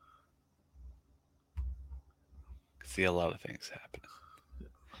 See a lot of things happening.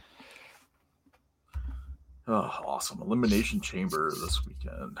 Oh, awesome. Elimination Chamber this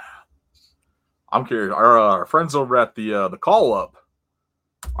weekend. I'm curious. Our friends over at the Call Up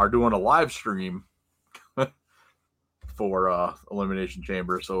are doing a live stream for Elimination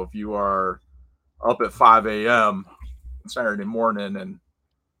Chamber. So if you are up at 5 a.m. Saturday morning and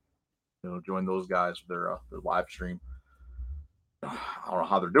join those guys for their live stream. I don't know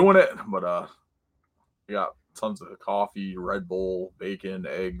how they're doing it, but we got tons of coffee, Red Bull, bacon,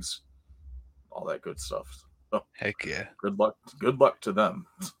 eggs, all that good stuff. So, heck yeah! Good luck to them.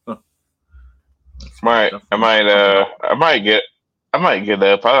 I might get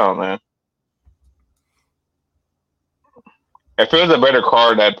up. I don't know. If it was a better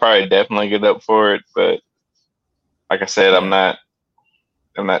card, I'd probably definitely get up for it. But like I said, I'm not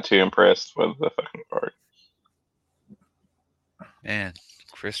too impressed with the fucking card. Man,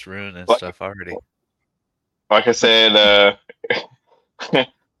 Chris ruining stuff already. Like I said, it'd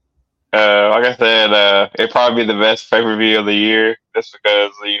probably be the best pay-per-view of the year, just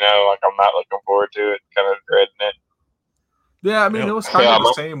because I'm not looking forward to it, kind of dreading it. Yeah, I mean, it was kind of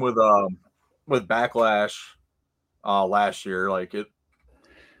the same with Backlash last year. I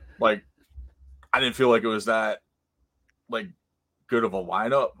didn't feel like it was that good of a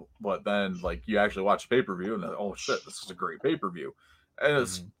lineup, but then like you actually watch pay per view and oh shit, this is a great pay per view. And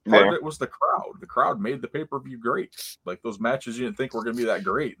it's part of it was the crowd. The crowd made the pay per view great. Like those matches you didn't think were going to be that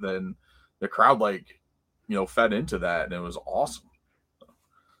great, then the crowd fed into that, and it was awesome.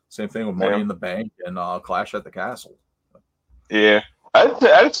 Same thing with Money in the Bank and Clash at the Castle. Yeah, I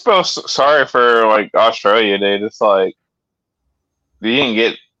just feel sorry for like Australia, dude. It's like you didn't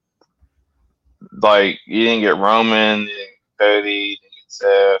get Roman, you didn't get Cody, you didn't get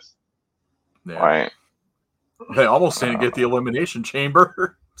Seth. Yeah. Like, they almost didn't get the Elimination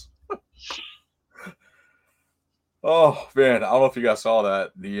Chamber. Oh man, I don't know if you guys saw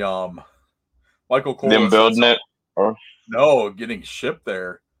that. The Michael Cole them building it, or no, getting shipped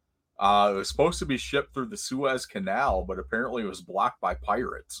there. It was supposed to be shipped through the Suez Canal, but apparently it was blocked by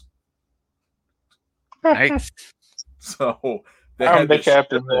pirates. Nice. So they I'm had the to ship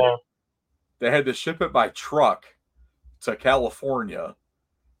captain it. now. They had to ship it by truck to California,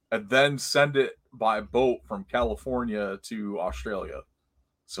 and then send it by boat from California to Australia.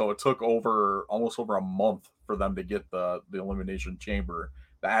 So it took almost over a month for them to get the Elimination Chamber,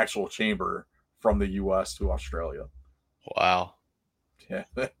 the actual chamber, from the U.S. to Australia. Wow. Yeah,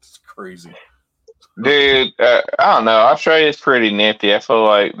 that's crazy. Dude, I don't know. Australia's pretty nifty. I feel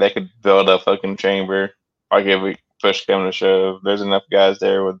like they could build a fucking chamber. Like if we push come to shove, there's enough guys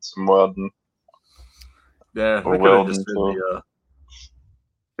there with some welding. Yeah, they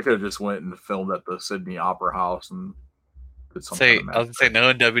could have just went and filmed at the Sydney Opera House and did something. I was gonna say,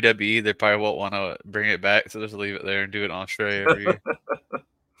 knowing WWE, they probably won't want to bring it back, so just leave it there and do it in Australia every year.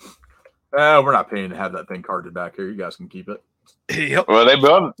 We're not paying to have that thing carted back here. You guys can keep it. Yep. Well, they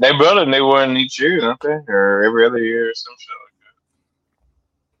build a new one each year, don't they? Or every other year or some shit like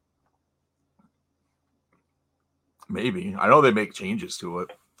that. Maybe. I know they make changes to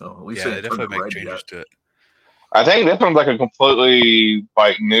it. So at least they definitely make changes to it. I think this one's like a completely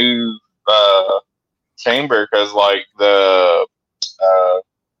like new chamber because like there's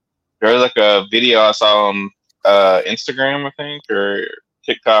like a video I saw on Instagram, I think, or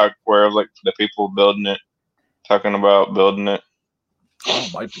TikTok, where it was like the people building it, talking about building it. Oh,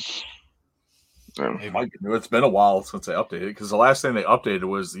 might be. It's been a while since they updated it because the last thing they updated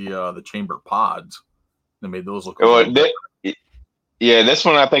was the chamber pods. They made those look. Yeah, this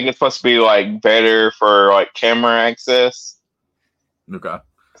one I think it's supposed to be like better for like camera access. Okay,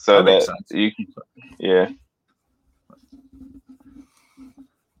 so that you can, yeah.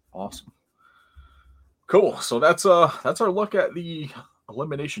 Awesome. Cool. So that's our look at the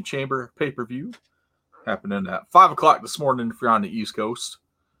Elimination Chamber pay-per-view happening at 5:00 this morning if you're on the East Coast.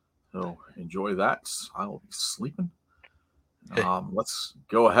 So enjoy that. I will be sleeping. Let's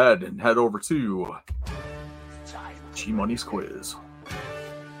go ahead and head over to G Money's quiz.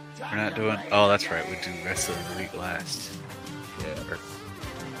 We're not doing. Oh, that's right. We do Wrestling of the Week last. Yeah.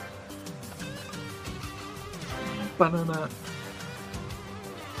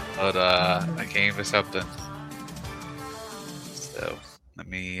 But I came for something. So let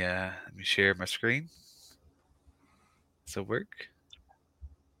me share my screen. Does it work?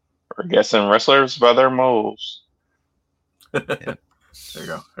 We're guessing wrestlers by their moles. Yep. There you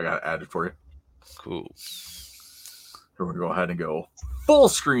go. I got it added for you. Cool. Here we go ahead and go full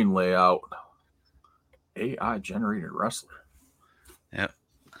screen layout. AI generated wrestler. Yep.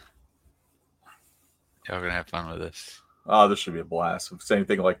 Y'all gonna have fun with this. Oh, this should be a blast. Same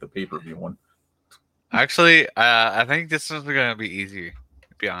thing like the pay-per-view one. Actually, I think this one's gonna be easier,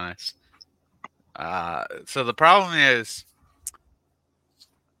 to be honest. So the problem is,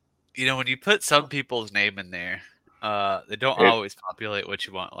 when you put some people's name in there, they don't always populate what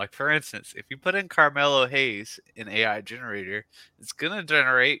you want. Like, for instance, if you put in Carmelo Hayes in AI generator, it's going to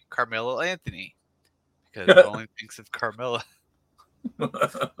generate Carmelo Anthony because it only thinks of Carmelo.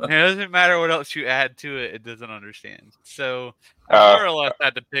 It doesn't matter what else you add to it, it doesn't understand. So I more or less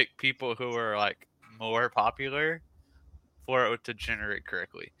had to pick people who are like more popular for it to generate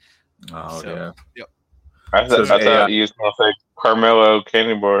correctly. Oh, yeah. Yep. I thought you was going to say Carmelo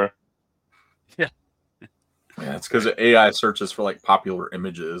Candy Bar. Yeah. Yeah, it's because AI searches for like popular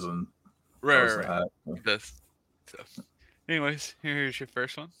images and right. So, anyways, here's your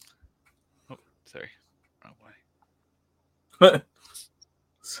first one. Oh, sorry, wrong way.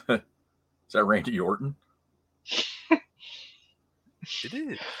 Is that Randy Orton? It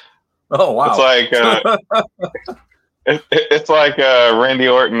is. Oh wow! It's like Randy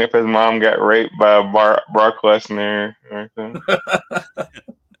Orton if his mom got raped by Brock Lesnar.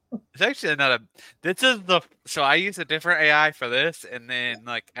 It's actually not so I use a different AI for this, and then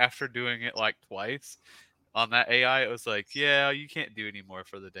like after doing it like twice on that AI, it was like, yeah, you can't do any more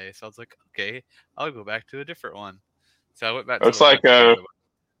for the day. So I was like, okay, I'll go back to a different one. So I went back to Looks the like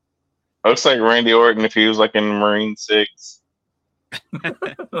looks like Randy Orton if he was like in Marine 6.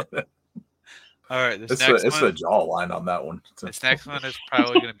 All right, this It's next the one. jawline on that one. This next one is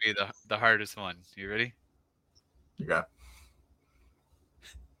probably going to be the hardest one. You ready? Yeah.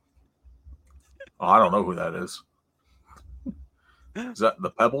 Oh, I don't know who that is. Is that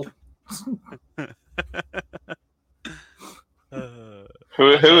the Pebble?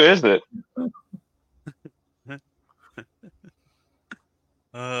 Who is it?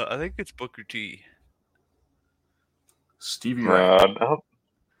 I think it's Booker T. Stevie No, Ray. I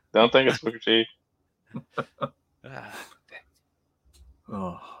don't think it's Booker T.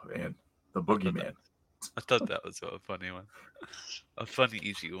 Oh man, the Boogeyman. I thought that was a funny one. A funny,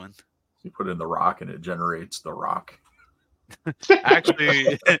 easy one. You put in the rock and it generates the rock.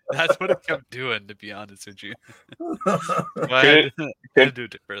 Actually, that's what it kept doing, to be honest with you. I had to do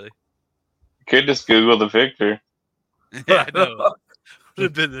it differently. Could just Google the picture. Yeah, I know. Would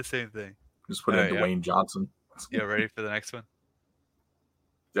have been the same thing. Just put in Dwayne Johnson. Yeah, ready for the next one?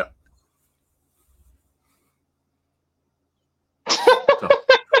 Yeah.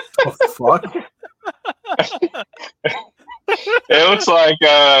 The fuck? It looks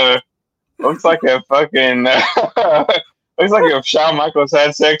like a fucking looks like if Shawn Michaels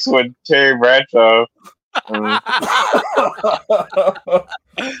had sex with Terry Bradshaw.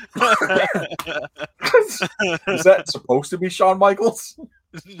 Is that supposed to be Shawn Michaels?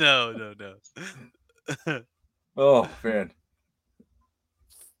 No. Oh man.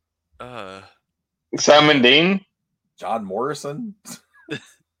 Simon Dean? John Morrison?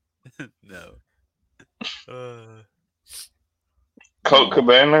 No. Colt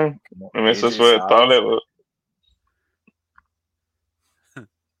Cabana? I mean, that's what I thought it was.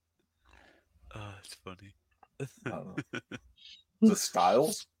 Oh, it's funny. I don't know. The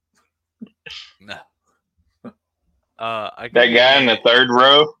Styles? No. That guy in the third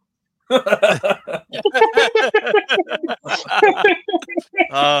row?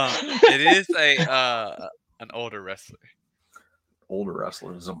 It is an older wrestler. Older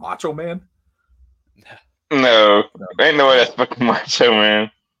wrestler. Is it Macho Man? No. Ain't no way that's fucking Macho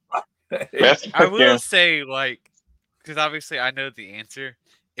Man. That's I will say, because obviously I know the answer.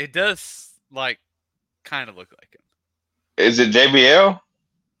 It does, kind of look like him. Is it JBL?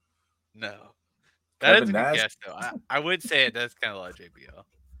 No. That is a Kevin good Nash? guess, though. I would say it does kind of like JBL.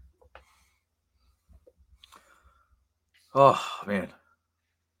 Oh, man.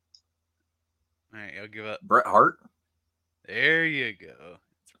 All right, I'll give up. Bret Hart? There you go.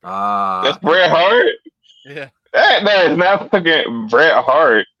 That's Bret Hart? Yeah. That is not fucking Bret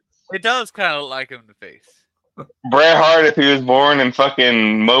Hart. It does kind of look like him in the face. Bret Hart if he was born in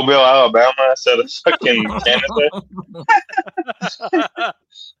fucking Mobile, Alabama instead of fucking Canada.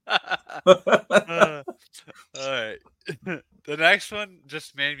 All right. The next one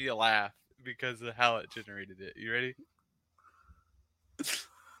just made me laugh because of how it generated it. You ready?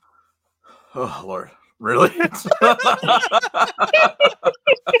 Oh, Lord. Really? I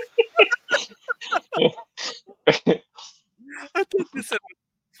think this is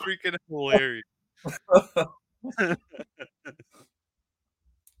freaking hilarious.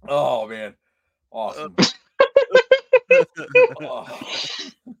 Oh, man. Awesome. Oh.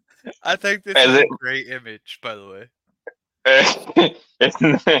 I think this is a great image, by the way.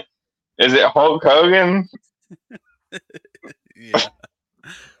 Is it Hulk Hogan? Yeah.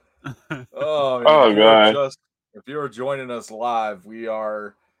 Oh God. If you're joining us live, we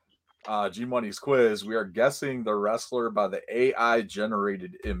are G Money's quiz. We are guessing the wrestler by the AI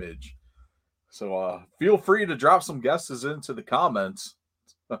generated image. So feel free to drop some guesses into the comments.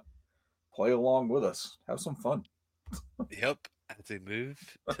 Play along with us. Have some fun. Yep. As we move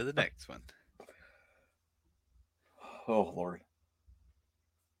to the next one. Oh, Lord.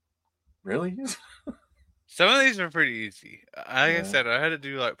 Really? Some of these are pretty easy. Like I said, I had to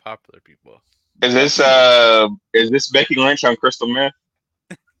do popular people. Is this Becky Lynch on Crystal Meth?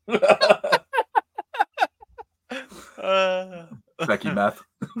 Becky Meth.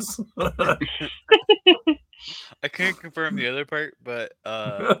 I can't confirm the other part, but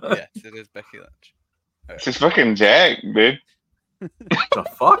yes, it is Becky Lynch. Right. She's fucking jacked, dude. The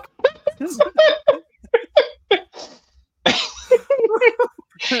fuck?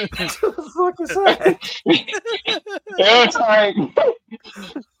 What the fuck is that?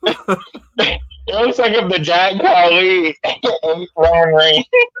 It looks like if the Giant Khali ate Roman Reigns.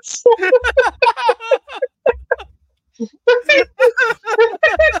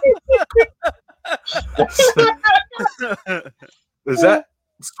 Is that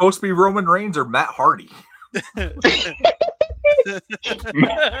supposed to be Roman Reigns or Matt Hardy?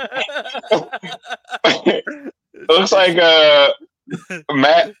 It looks like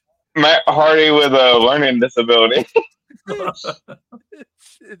Matt Hardy with a learning disability.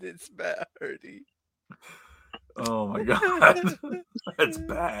 It's Matt Hardy. Oh my god, that's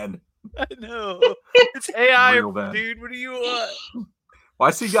bad. I know. It's AI, Real bad. dude. What do you want?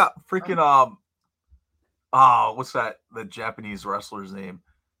 Why's he got freaking what's that? The Japanese wrestler's name?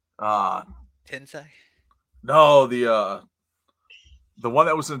 Tensei. No, the one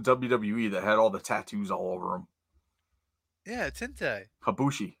that was in WWE that had all the tattoos all over him. Yeah, Tensei.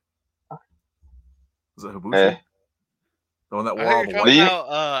 Habushi. Was it Habushi? The one that I wore all heard the you're white. talking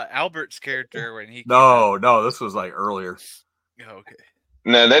about Albert's character when he. No, this was like earlier. Oh, okay.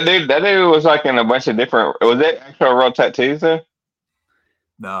 No, that dude was like in a bunch of different. Was that actual real tattoos though?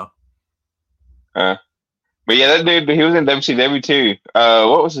 No. But yeah, that dude. He was in WCW too.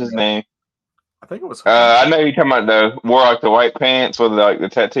 What was his name? I think it was. I know you're talking about the wore like the white pants with like the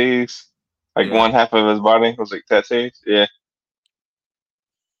tattoos. Like one half of his body was like tattoos. Yeah.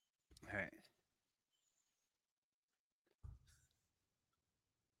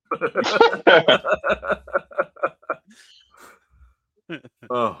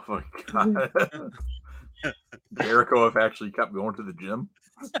 Oh my god. Jericho have actually kept going to the gym.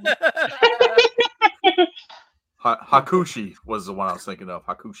 Hakushi was the one I was thinking of.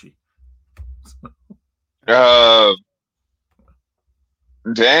 Hakushi.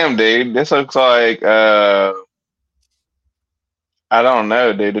 Damn, dude. This looks like I don't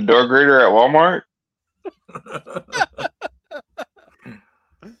know, dude. The door greeter at Walmart.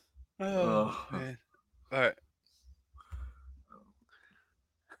 Oh man. All right.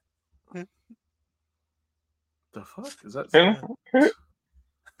 The fuck is that?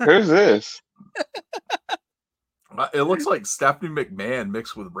 Who's this? It looks like Stephanie McMahon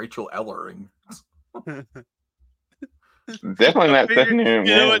mixed with Rachel Ellering. Definitely not Stephanie McMahon.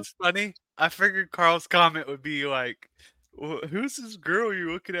 You know what's funny? I figured Carl's comment would be like, well, "Who's this girl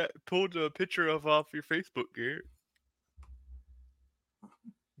you're looking at? Pulled a picture of off your Facebook, Garrett."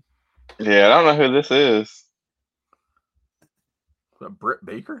 Yeah, I don't know who this is. Is that Britt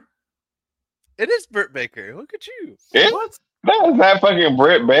Baker? It is Britt Baker. Look at you. What? That is not fucking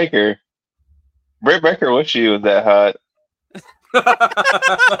Britt Baker. Britt Baker wish she was that hot.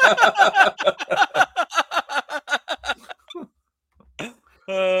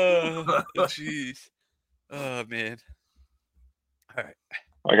 Oh, jeez. Oh, man. All right.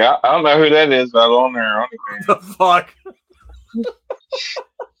 Like, I don't know who that is, but I don't know. The fuck?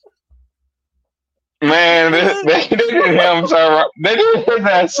 Man, they did him so wrong. They did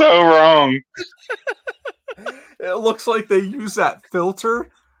that so wrong. It looks like they use that filter.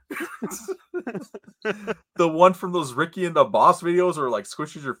 The one from those Ricky and the Boss videos where it like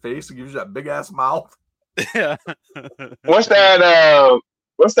squishes your face and gives you that big ass mouth. Yeah. What's that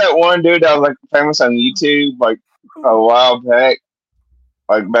one dude that was like famous on YouTube like a while back?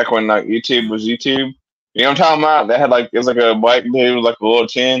 Like back when like YouTube was YouTube. You know what I'm talking about? That had like it was like a black dude with like a little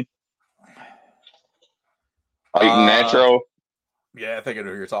chin. Like natural. Yeah, I think I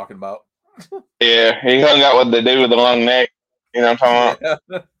know who you're talking about. Yeah, he hung out with the dude with the long neck. You know what I'm talking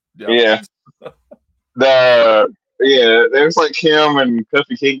about? Yeah. It was like him and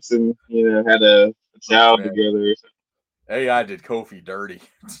Kofi Kingston, had a child together. AI did Kofi dirty.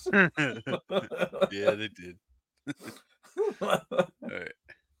 Yeah, they did. All right.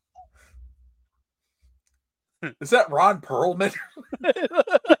 Is that Ron Perlman?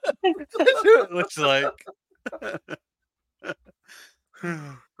 That's who it looks like.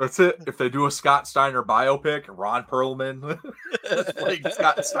 That's it. If they do a Scott Steiner biopic, Ron Perlman like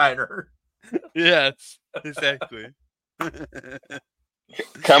Scott Steiner. Yes, exactly.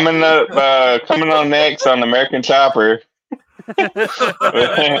 Coming on next on American Chopper.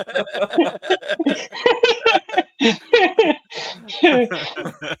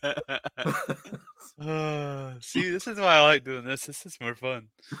 See, this is why I like doing this. This is more fun.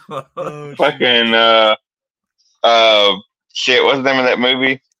 Oh, fucking shit. What's the name of that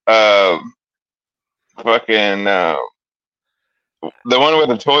movie? The one where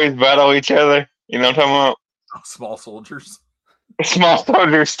the toys battle each other. You know what I'm talking about? Small Soldiers. Small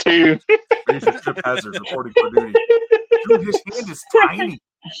Soldiers 2. Major Trip Hazard reporting for duty. Dude, his hand is tiny.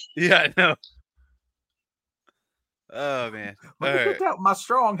 Yeah, I know. Oh man! Let me get that with my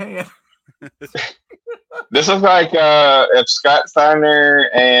strong hand. This is like if Scott Steiner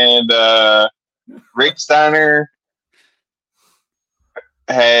and Rick Steiner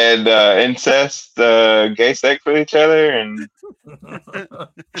had incest, gay sex with each other, and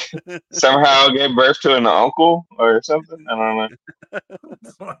somehow gave birth to an uncle or something. I don't know.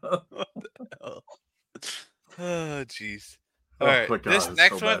 What the hell? Oh, jeez. All right, my God, this it's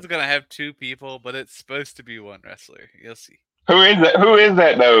next so one's bad. gonna have 2 people, but it's supposed to be one wrestler. You'll see. Who is that? Who is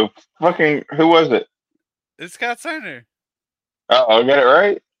that though? Fucking who was it? It's Scott Steiner. Oh, I got it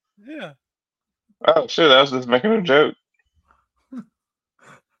right. Yeah. Oh shit, I was just making a joke.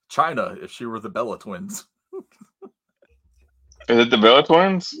 China, if she were the Bella twins. Is it the Bella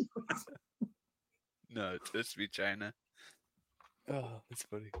Twins? No, it's supposed to be China. Oh, that's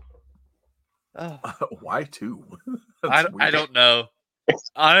funny. Oh. Why two? I don't know.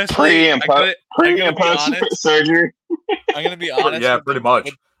 Honestly, Pre and post surgery. I'm gonna be honest. Yeah, pretty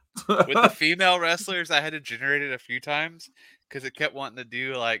much. With the female wrestlers, I had to generate it a few times because it kept wanting to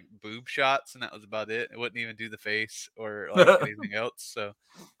do like boob shots, and that was about it. It wouldn't even do the face or like anything else. So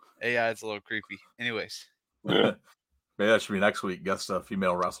AI is a little creepy. Anyways, Yeah. Maybe that should be next week. Guest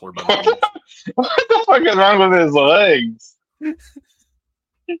female wrestler. By What the fuck is wrong with his legs?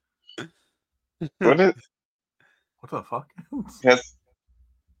 What the fuck?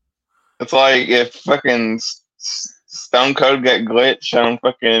 It's like if fucking Stone Cold got glitched on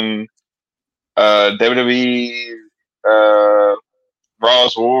fucking WWE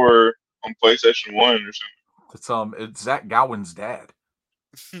Raw's War on PlayStation 1 or something. It's Zach Gowen's dad.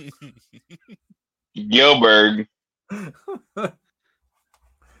 Gilbert.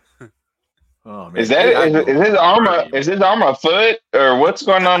 Oh, man. Is his arm a foot or what's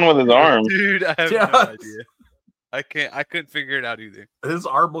going on with his arm? Dude, I have no idea. I couldn't figure it out either. His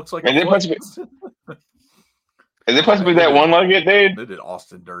arm looks like Is it supposed to be that one-legged dude? They did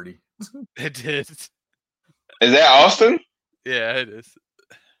Austin dirty. It did. Is that Austin? Yeah, it is.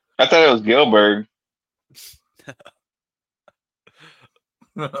 I thought it was Gilbert.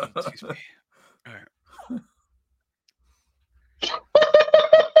 Excuse me. All right.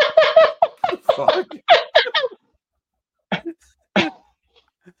 Fuck.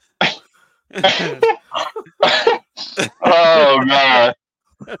 Oh god.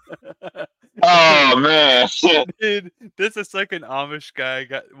 Oh man. Dude, this is like an Amish guy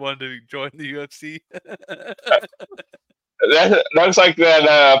wanted to join the UFC. That looks like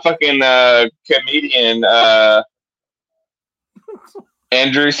that fucking comedian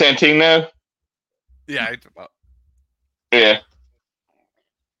Andrew Santino. Yeah, I talk about. Yeah.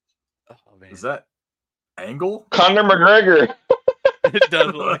 Oh man. Is that Angle? Conor McGregor. It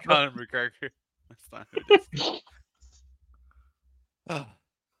does look like Conor McGregor. That's not who it is. Oh.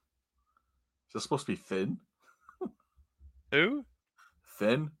 Is this supposed to be Finn? Who?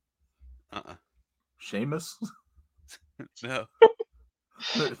 Finn? Sheamus? No.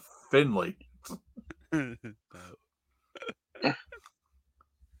 Finley. No.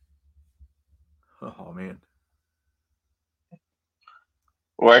 Oh man.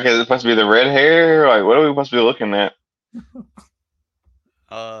 Why? Because it's supposed to be the red hair? Like, what are we supposed to be looking at?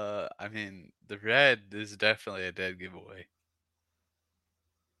 I mean, the red is definitely a dead giveaway.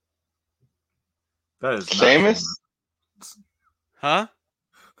 That is not Sheamus? Huh?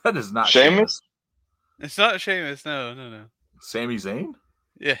 That is not Sheamus? It's not Sheamus. No. Sami Zayn?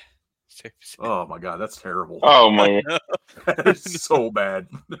 Yeah. Oh my god, that's terrible. Oh my god. That is so bad.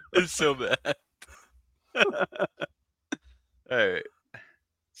 It's so bad. All right.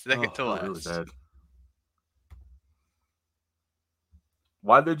 Second to last. Really bad.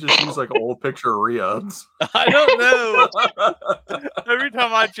 Why'd they just use like an old picture of Rhea? I don't know. Every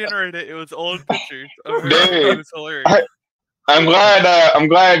time I generate it, it was old pictures. Dude, it was hilarious. I'm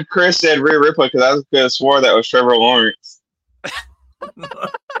glad Chris said Rhea Ripley because I could have swore that was Trevor Lawrence.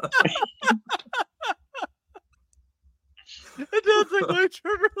 It does look like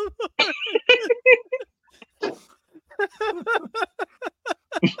Trevor Lawrence.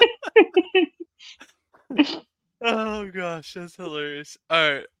 Oh gosh, that's hilarious.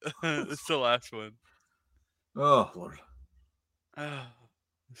 All right, it's the last one. Oh Lord. Oh,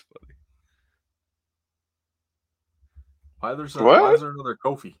 that's funny. Why is there another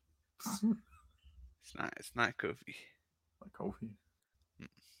Kofi? It's not Kofi. Like Kofi?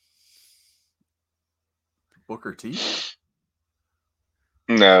 Booker T?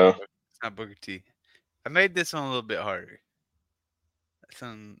 No. It's not Booker T. I made this one a little bit harder.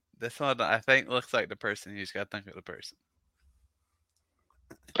 This one I think looks like the person. You just gotta think of the person.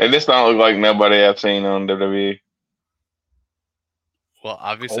 Hey, this don't look like nobody I've seen on WWE. Well,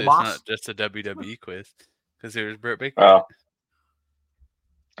 obviously Omos? it's not just a WWE quiz because there's Britt Baker.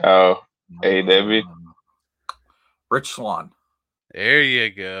 Oh, AEW. Rich Swann. There you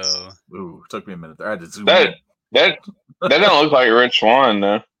go. Ooh, took me a minute there. I had to zoom That in. that don't look like Rich Swann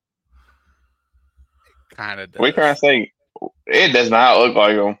though. Kind of does. We trying to say it does not look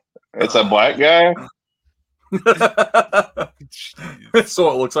like him. It's a black guy.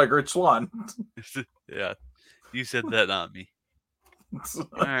 So it looks like Rich Swann. Yeah, you said that, not me. All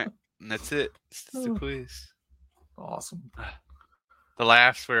right, and that's it. That's the quiz. Awesome. The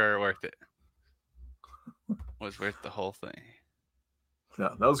laughs were worth it. Was worth the whole thing. Yeah,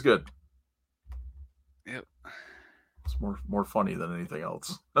 that was good. Yep. It's more funny than anything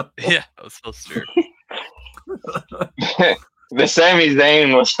else. Yeah, that was so true. The Sami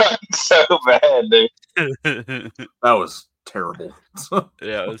Zayn was so bad, dude. That was terrible.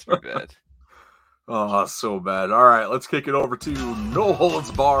 Yeah, it was pretty bad. Oh, so bad. All right, let's kick it over to No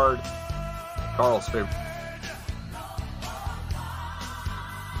Holds Barred. Carl's favorite.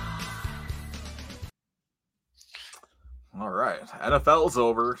 All right, NFL's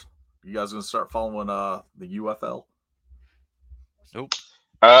over. You guys gonna start following the UFL? Nope.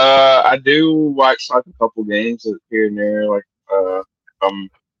 I do watch like a couple games here and there, like if I'm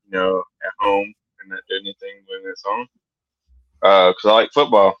at home and not doing anything when it's on. Because I like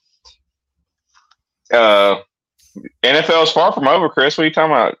football. NFL is far from over, Chris. What are you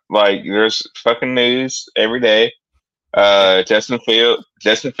talking about? Like, there's fucking news every day. Justin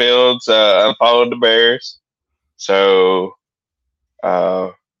Fields unfollowed the Bears. So,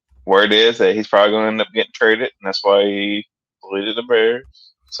 word is that he's probably going to end up getting traded, and that's why he deleted the Bears.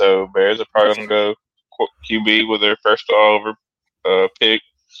 So, Bears are probably going to go QB with their first all-over pick.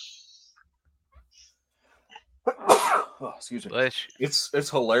 Oh, excuse me. It's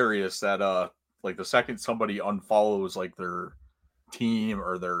hilarious that like the second somebody unfollows like their team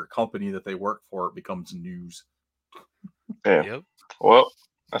or their company that they work for, it becomes news. Yeah. Yep. Well,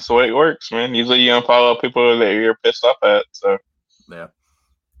 that's the way it works, man. Usually you unfollow people that you're pissed off at, so yeah,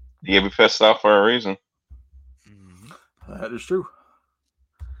 you get be pissed off for a reason. Mm-hmm. That is true.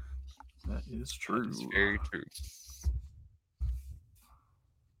 That is true. That is very true.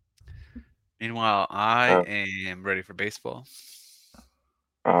 Meanwhile, I am ready for baseball.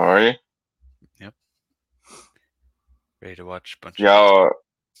 Are you? Yep. Ready to watch a bunch y'all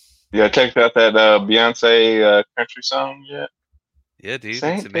checked out that Beyonce country song yet? Yeah, dude.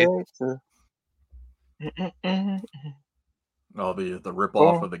 It's amazing. Oh, the rip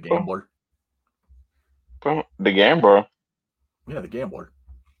off of The Gambler. The Gambler? Yeah, The Gambler.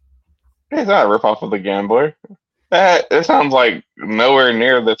 It's not a rip off of The Gambler. It sounds like nowhere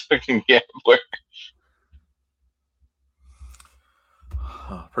near the fucking Gambler.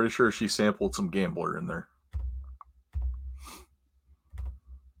 Pretty sure she sampled some Gambler in there.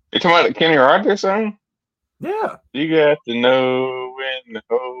 You talking about the Kenny Rogers song? Yeah. You got to know when to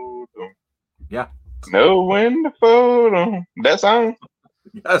hold them. Yeah. Know when to fold them. That song?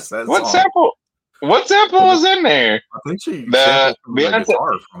 Yes, that what song. Sample? What sample was in there? I think she sampled the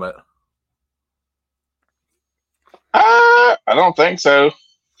guitar from it. I don't think so.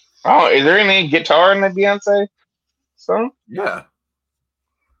 Oh, is there any guitar in the Beyonce song? Yeah.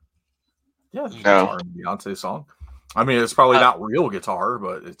 Yeah, there's guitar in the Beyonce song. I mean, it's probably not real guitar,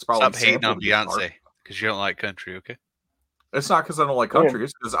 but it's probably stop hating on Beyonce because you don't like country, okay? It's not because I don't like country.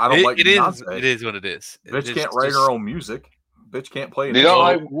 It's because I don't like Beyonce. It is what it is. Bitch can't write her own music. Bitch can't play it. You don't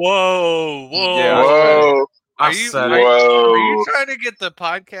like? Whoa. Yeah, whoa. Are you trying to get the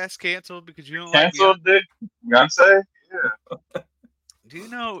podcast canceled because you don't canceled like Beyonce? Yeah. Do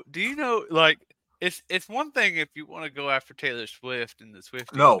you know? Like, it's one thing if you want to go after Taylor Swift and the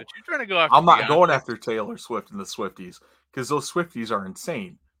Swifties. No, but you're trying to go after. I'm not Beyonce. going after Taylor Swift and the Swifties because those Swifties are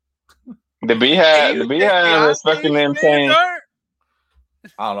insane. The Beehive is fucking insane. I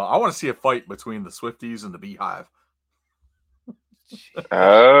don't know. I want to see a fight between the Swifties and the Beehive.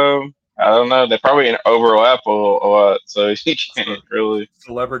 I don't know. They probably overlap a lot, so you can't really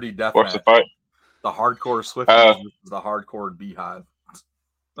celebrity deathmatch. Force a fight. The hardcore Swifties versus the hardcore Beehive.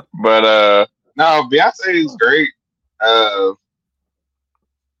 But no, Beyonce is great.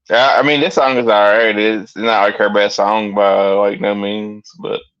 Yeah, I mean this song is alright. It's not like her best song by like no means,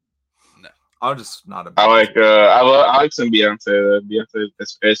 but no, I'm just not a. I like some Beyonce. Beyonce,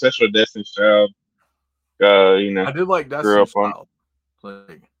 especially Destiny's Child. I did like Destiny's Child.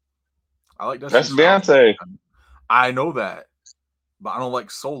 Like, I like Destiny's Child. That's Beyonce. I know that, but I don't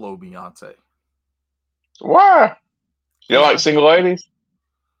like solo Beyonce. Why? You don't like single ladies?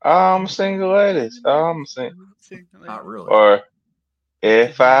 Single ladies. Not really. Or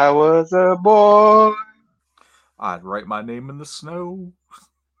if I was a boy, I'd write my name in the snow.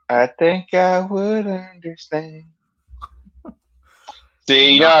 I think I would understand.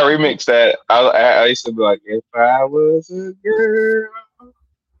 See, you know, I remixed that. I used to be like, if I was a girl,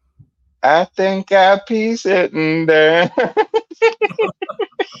 I think I'd be sitting there.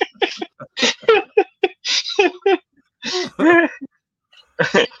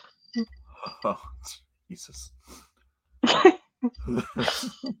 Oh, Jesus. But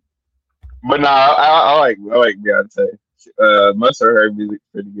no, I like Beyonce. Most of her music's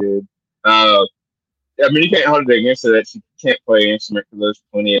pretty good. I mean, you can't hold it against her that she can't play an instrument because there's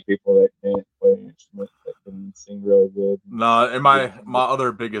plenty of people that can't play an instrument that can sing really good. No, and my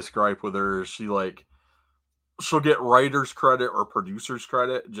other biggest gripe with her is she'll get writer's credit or producer's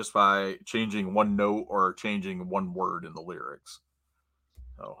credit just by changing one note or changing one word in the lyrics.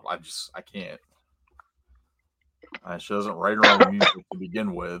 So I can't. She doesn't write her own music to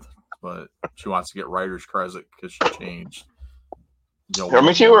begin with, but she wants to get writer's credit because she changed. I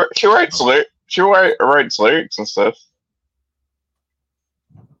mean, she writes lyrics and stuff.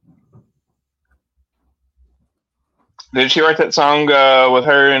 Did she write that song with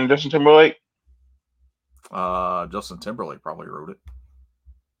her and Justin Timberlake? Justin Timberlake probably wrote it.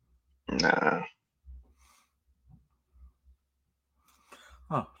 Nah.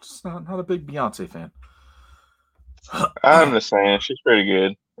 Oh, just not a big Beyonce fan. I understand. She's pretty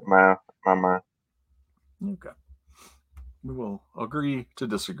good in my mind. Okay. We will agree to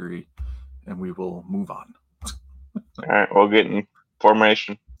disagree, and we will move on. All right, we'll get in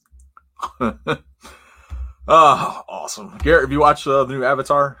formation. Awesome. Garrett, have you watched the new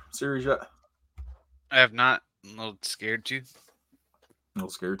Avatar series yet? I have not. I'm a little scared to.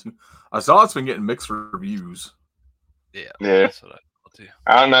 I saw it's been getting mixed reviews. Yeah. That's what I thought too.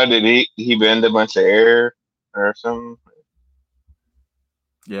 I don't know. Did he bend a bunch of air or something?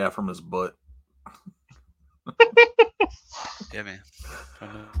 Yeah, from his butt. Yeah, man.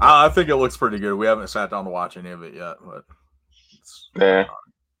 I think it looks pretty good. We haven't sat down to watch any of it yet, but yeah.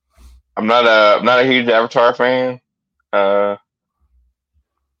 I'm not a huge Avatar fan. My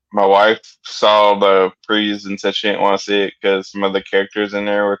wife saw the previews and said she didn't want to see it because some of the characters in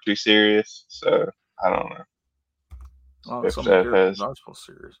there were too serious. So I don't know. Some of the characters are supposed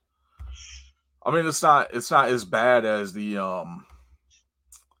to be serious. I mean, it's not as bad as the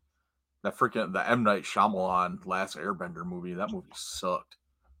the M. Night Shyamalan Last Airbender movie. That movie sucked.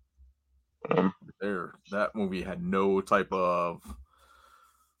 That movie had no type of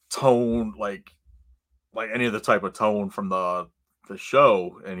tone, like any of the type of tone from the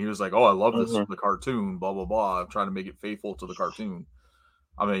show. And he was like, "Oh, I love this the cartoon, blah blah blah. I'm trying to make it faithful to the cartoon."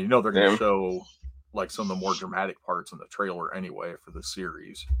 I mean, they're going to show like some of the more dramatic parts in the trailer anyway for the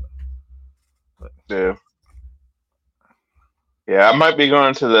series. But, yeah, I might be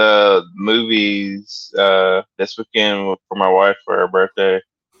going to the movies this weekend for my wife for her birthday.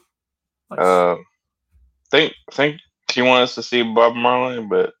 Nice. Think she wants to see Bob Marley,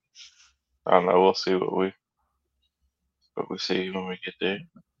 but I don't know. We'll see what we see when we get there.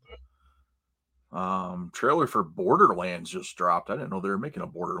 Trailer for Borderlands just dropped. I didn't know they were making a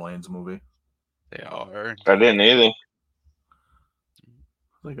Borderlands movie. They are. I didn't either.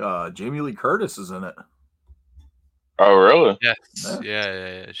 Like Jamie Lee Curtis is in it. Oh, really? Yes.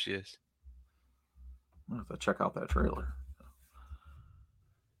 Yeah, she is. I'll have to check out that trailer.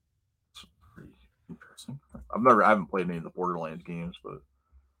 It's pretty interesting. I haven't played any of the Borderlands games, but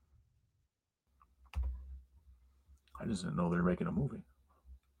I just didn't know they were making a movie.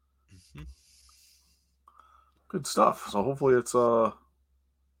 Mm-hmm. Good stuff. So hopefully it's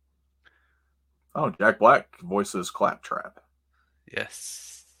Jack Black voices Claptrap.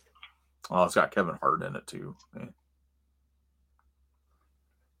 Yes. Oh, it's got Kevin Hart in it too. Yeah.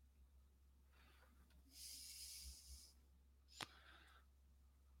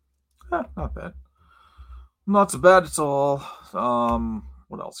 Not bad. Not so bad at all.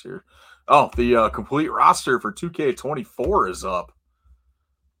 What else here? Oh, the complete roster for 2K24 is up.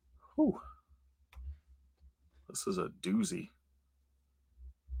 Whew. This is a doozy.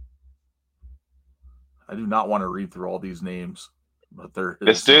 I do not want to read through all these names, but there is.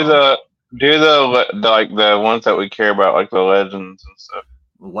 Just do the ones that we care about, like the legends and stuff.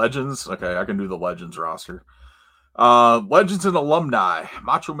 Legends? Okay, I can do the legends roster. Legends and alumni: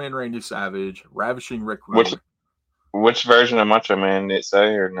 Macho Man Randy Savage, Ravishing Rick Rude. Which version of Macho Man did it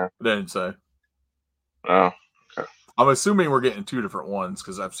say or no? It didn't say. Oh, okay. I'm assuming we're getting two different ones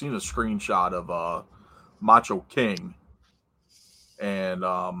because I've seen a screenshot of Macho King, and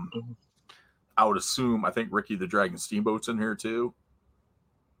I would assume I think Ricky the Dragon Steamboat's in here too.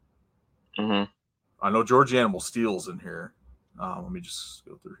 Mm-hmm. I know George Animal Steel's in here. Let me just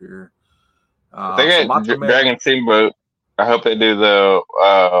go through here. I think Dragon Steamboat. I hope they do the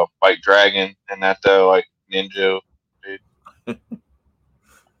like dragon and not the like ninja.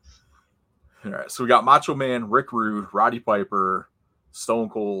 All right, so we got Macho Man, Rick Rude, Roddy Piper, Stone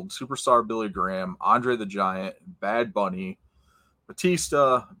Cold, Superstar Billy Graham, Andre the Giant, Bad Bunny,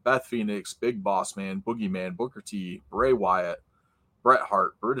 Batista, Beth Phoenix, Big Boss Man, Boogeyman, Booker T, Bray Wyatt, Bret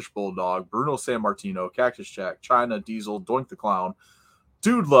Hart, British Bulldog, Bruno Sammartino, Cactus Jack, China, Diesel, Doink the Clown,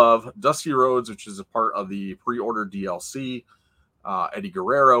 Dude Love, Dusty Rhodes, which is a part of the pre-order DLC. Eddie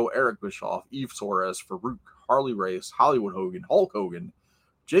Guerrero, Eric Bischoff, Eve Torres, Farouk, Harley Race, Hollywood Hogan, Hulk Hogan,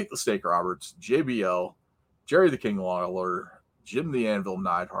 Jake the Snake Roberts, JBL, Jerry the King Lawler, Jim the Anvil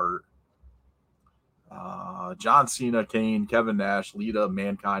Neidhart, John Cena, Kane, Kevin Nash, Lita,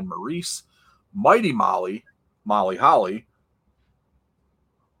 Mankind, Maurice, Mighty Molly, Molly Holly,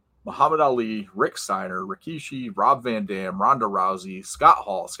 Muhammad Ali, Rick Steiner, Rikishi, Rob Van Dam, Ronda Rousey, Scott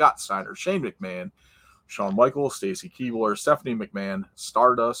Hall, Scott Steiner, Shane McMahon, Shawn Michaels, Stacy Keibler, Stephanie McMahon,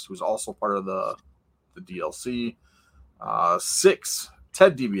 Stardust, who's also part of the DLC. 6,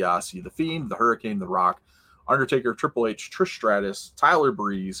 Ted DiBiase, The Fiend, The Hurricane, The Rock, Undertaker, Triple H, Trish Stratus, Tyler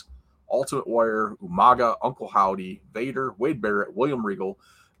Breeze, Ultimate Warrior, Umaga, Uncle Howdy, Vader, Wade Barrett, William Regal,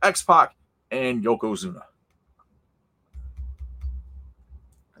 X-Pac, and Yokozuna.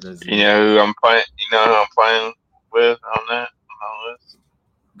 You know who I'm playing? You know who I'm playing with on that list?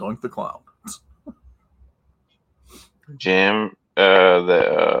 Doink the Clown. Jim,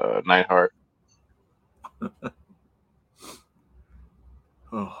 the Neidhart.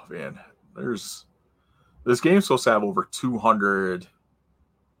 Oh man, this game's supposed to have over 200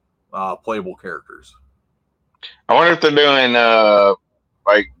 playable characters. I wonder if they're doing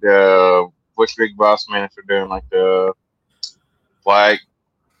like the Which Big Boss Man, if they're doing like the flag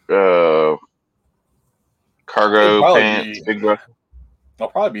cargo pants, big boss. They'll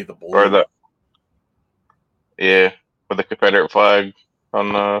probably be the blue. Or the with the Confederate flag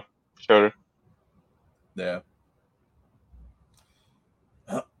on the shoulder. Yeah.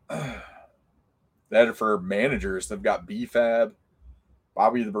 That for managers, they've got B-Fab,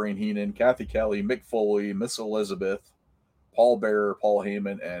 Bobby the Brain Heenan, Kathy Kelly, Mick Foley, Miss Elizabeth, Paul Bearer, Paul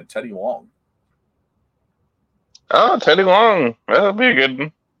Heyman, and Teddy Long. Oh, Teddy Long. That'll be a good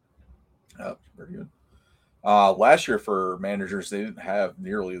one. Yeah, pretty good. Last year for managers, they didn't have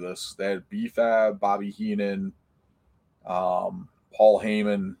nearly this. They had B-Fab, Bobby Heenan, Paul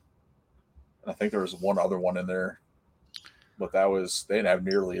Heyman. I think there was one other one in there. But they didn't have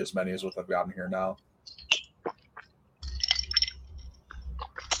nearly as many as what they've gotten here now.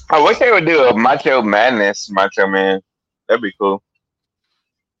 I wish they would do a Macho Madness Macho Man. That'd be cool.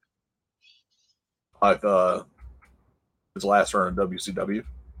 Like his last run in WCW.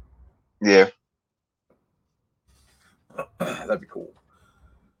 Yeah. That'd be cool.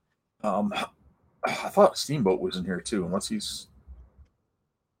 I thought Steamboat was in here too, unless he's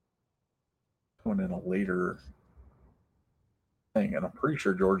coming in a later thing. And I'm pretty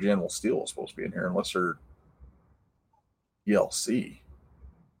sure George Animal Steel is supposed to be in here, unless they're DLC.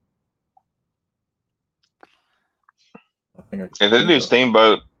 If they do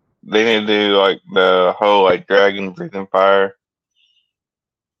Steamboat, they need to do like the whole like Dragon Breathing Fire.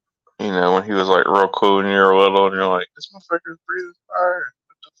 You know, when he was like real cool when you were little, and you're like, this motherfucker's breathing fire.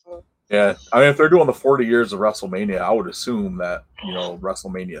 What the fuck? Yeah, I mean, if they're doing the 40 years of WrestleMania, I would assume that, you know,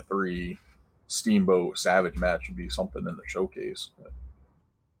 WrestleMania 3 Steamboat Savage match would be something in the showcase.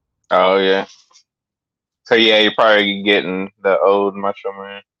 Oh, yeah. So, yeah, you're probably getting the old Macho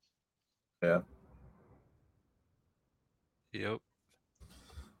Man. Yeah. Yep.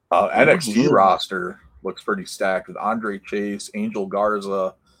 NXT roster looks pretty stacked with Andre Chase, Angel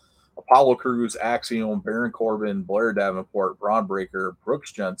Garza, Apollo Crews, Axiom, Baron Corbin, Blair Davenport, Braun Breaker,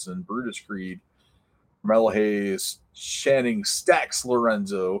 Brooks Jensen, Brutus Creed, Carmelo Hayes, Channing Stax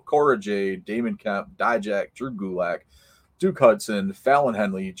Lorenzo, Cora Jade, Damon Kemp, Dijak, Drew Gulak, Duke Hudson, Fallon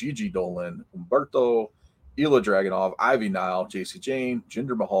Henley, Gigi Dolan, Humberto, Ela Dragunov, Ivy Nile, JC Jane,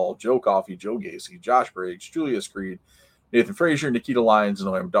 Jinder Mahal, Joe Coffey, Joe Gacy, Josh Briggs, Julius Creed, Nathan Frazier, Nikita Lyons,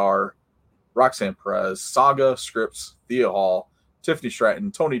 Noam Dar, Roxanne Perez, Saga, Scripps, Thea Hall, Tiffany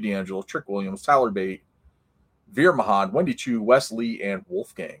Stratton, Tony D'Angelo, Trick Williams, Tyler Bate, Veer Mahan, Wendy Chu, Wes Lee, and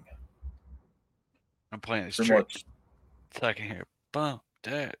Wolfgang. I'm playing this Pretty trick. much. So I can hear bump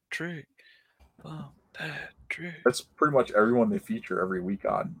that trick. Bump that trick. That's pretty much everyone they feature every week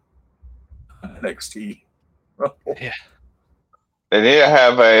on NXT. Yeah. They need to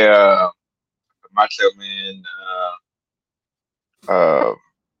have a Macho Man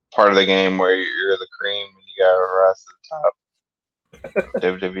part of the game where you're the cream and you gotta rise to the top.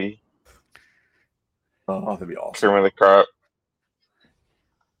 WWE. Oh, that'd be awesome. Cream of the crop.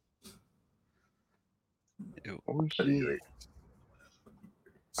 Oh, shit.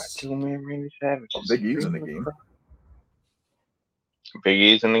 Macho Man Randy Savage. Oh, Big E's in the game. Big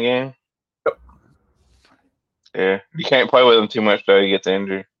E's in the game? Yep. Yeah. You can't play with him too much though, he gets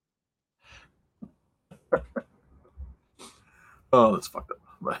injured. Oh, that's fucked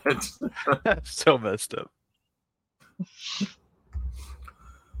up. So messed up.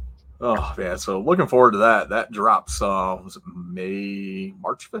 Oh man, so looking forward to that. That drops was it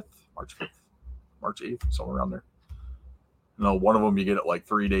March 5th? March 8th, somewhere around there. No, one of them you get it like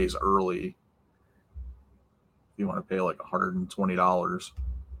 3 days early. If you want to pay like $120.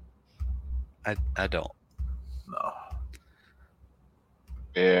 I don't. No.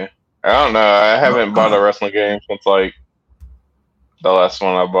 Yeah. I don't know. I haven't bought a wrestling game since like the last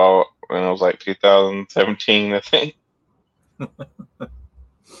one I bought when it was like 2017, I think.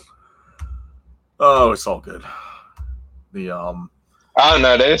 Oh, it's all good. The I don't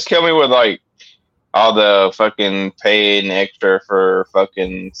know. They just kill me with like all the fucking paying extra for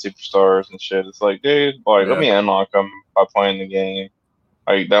fucking superstars and shit. It's like, dude, like let me unlock them by playing the game.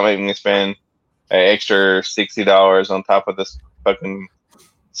 Like, don't make me spend an extra $60 on top of this fucking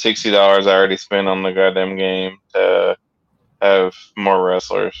 $60 I already spent on the goddamn game to have more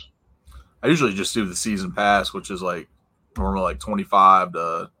wrestlers. I usually just do the season pass, which is like normally like 25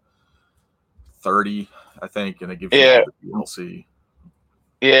 to 30, I think, and it gives you all the DLC.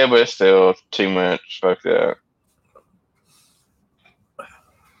 Yeah, but it's still too much. Fuck that.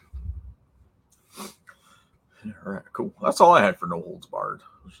 All right, cool. That's all I had for No Holds Barred.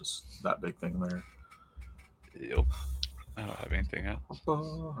 It was just that big thing there. Yep. I don't have anything else.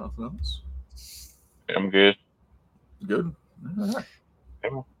 Nothing else. I'm good. Good. All right.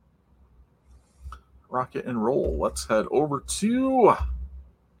 Rocket and roll. Let's head over to.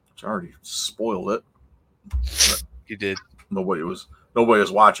 Which I already spoiled it. You did. Nobody was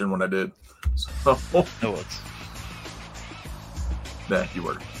watching when I did. So. No one's. Nah, you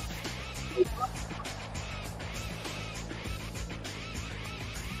were.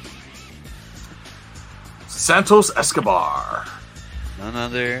 Santos Escobar. None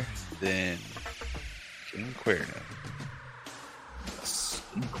other than King Cuerno. Yes,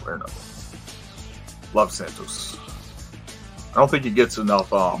 King Cuerno. Love Santos. I don't think he gets enough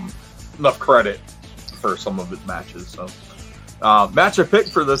credit for some of his matches. So, match I picked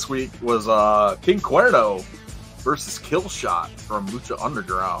for this week was King Cuerno versus Killshot from Lucha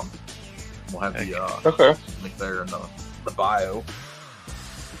Underground. We'll have the link there in the bio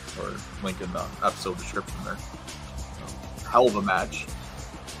or link in the episode description there. Hell of a match.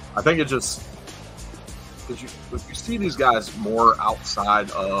 I think it just because if you see these guys more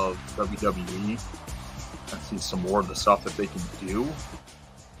outside of WWE and see some more of the stuff that they can do,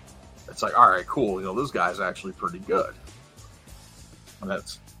 it's like, all right, cool. This guy's actually pretty good. And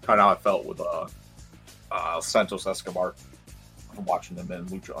that's kind of how I felt with Santos Escobar from watching him in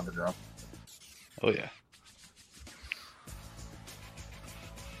Lucha Underground. Oh, yeah.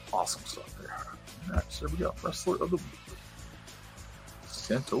 Awesome stuff there. All right, so there we go. Wrestler of the Week.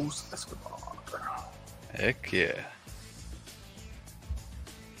 Santos Escobar. Heck yeah.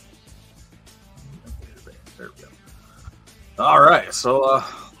 There we go. All right, so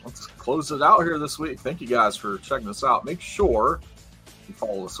let's close it out here this week. Thank you guys for checking us out. Make sure you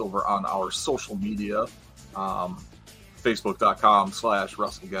follow us over on our social media.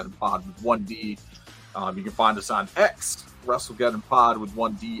 Facebook.com/WrestleGeddonPod with 1D. You can find us on X, WrestleGeddonPod with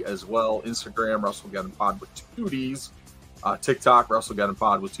 1D as well. Instagram, WrestleGeddonPod with 2Ds. TikTok,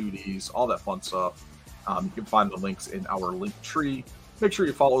 WrestleGeddonPod with 2Ds. All that fun stuff. You can find the links in our link tree. Make sure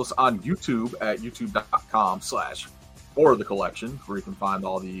you follow us on YouTube at youtube.com/For the Collection, where you can find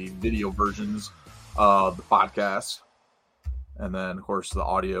all the video versions of the podcast. And then, of course, the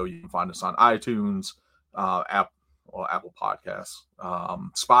audio, you can find us on iTunes, Apple Podcasts,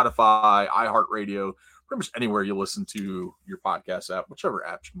 Spotify, iHeartRadio, pretty much anywhere you listen to your podcast app, whichever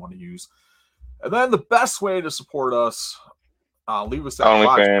app you want to use. And then the best way to support us, leave us at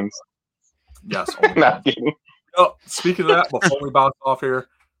OnlyFans. Yes, OnlyFans. Speaking of that, before we bounce off here,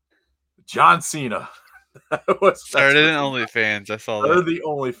 John Cena started in OnlyFans. I saw that. Started the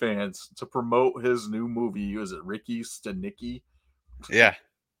OnlyFans to promote his new movie. Was it Ricky Stenicki? Yeah.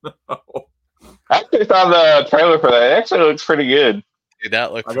 I actually saw the trailer for that. It actually looks pretty good. Dude,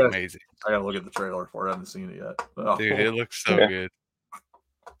 that looks amazing. I gotta look at the trailer for it. I haven't seen it yet. Oh. Dude, it looks so good.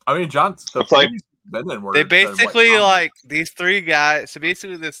 I mean, John, they basically like these three guys. So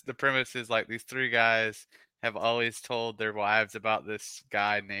basically, the premise is like these three guys have always told their wives about this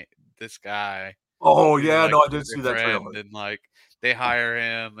guy. Oh yeah, no, I did see that trailer. And like they hire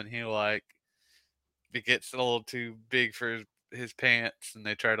him, and he like it gets a little too big for his pants, and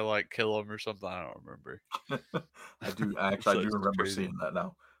they try to like kill him or something. I don't remember. I do remember crazy. Seeing that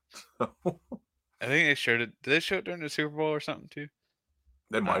now. I think they showed it. Did they show it during the Super Bowl or something too?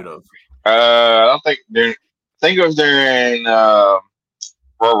 They might have. I don't think during. I think it was during Royal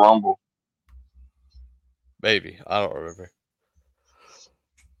Rumble. Maybe, I don't remember.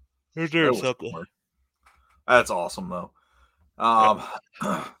 They're doing something. That's awesome though.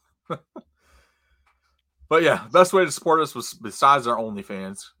 But yeah, best way to support us was besides our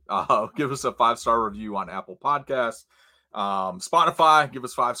OnlyFans. Give us a 5-star review on Apple Podcasts. Spotify, give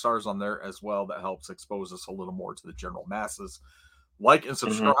us 5 stars on there as well. That helps expose us a little more to the general masses. Like and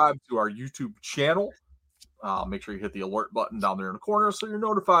subscribe to our YouTube channel. Make sure you hit the alert button down there in the corner so you're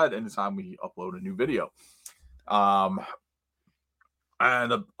notified anytime we upload a new video. And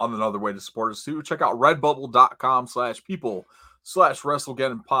on another way to support us too, check out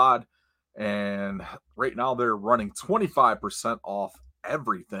redbubble.com/people/WrestleGettingPod. And right now they're running 25% off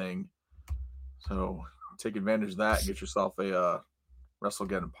everything. So take advantage of that and get yourself a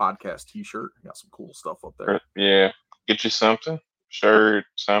WrestleGetting Podcast t-shirt. Got some cool stuff up there. Yeah. Get you something. Shirt,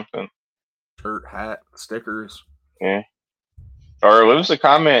 something. Shirt, hat, stickers. Yeah. Or leave us a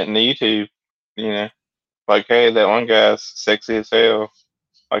comment in the YouTube, like, hey, that one guy's sexy as hell.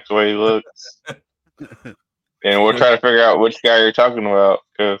 Like the way he looks. And we'll try to figure out which guy you're talking about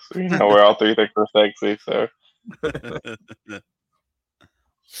because, we're all three think we're sexy, so.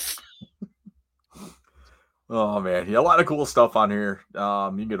 Oh, man. Yeah, a lot of cool stuff on here. You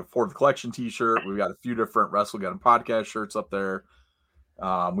can get a 4th Collection t-shirt. We've got a few different WrestleGetting Podcast shirts up there.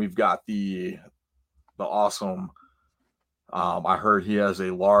 We've got the awesome, I heard he has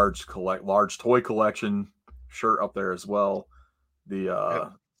a large toy collection shirt up there as well. The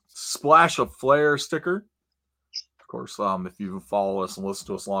Splash of Flair sticker. Of course, if you follow us and listen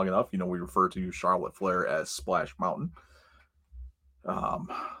to us long enough, we refer to Charlotte Flair as Splash Mountain. So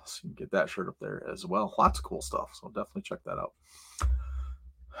you can get that shirt up there as well. Lots of cool stuff. So definitely check that out.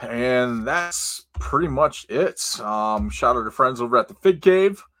 And that's pretty much it. Shout out to friends over at the Fig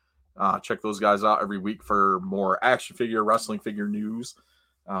Cave. Check those guys out every week for more action figure, wrestling figure news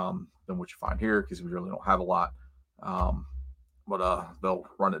than what you find here because we really don't have a lot. But they'll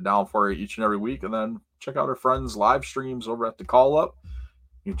run it down for you each and every week. And then check out our friends' live streams over at the Call Up.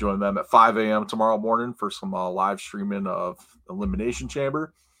 You can join them at 5 a.m. tomorrow morning for some live streaming of Elimination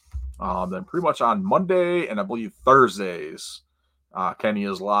Chamber. Then pretty much on Monday and I believe Thursdays, Kenny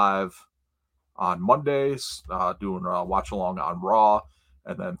is live on Mondays doing a watch along on Raw.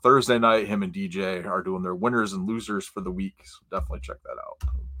 And then Thursday night, him and DJ are doing their winners and losers for the week. So definitely check that out.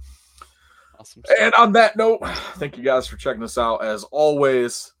 Awesome. And on that note, thank you guys for checking us out. As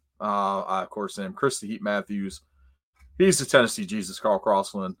always, I, of course, am Chris the Heat Matthews. He's the Tennessee Jesus, Carl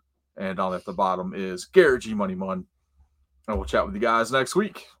Crossland. And down at the bottom is Garrett G. Money Mun. And we'll chat with you guys next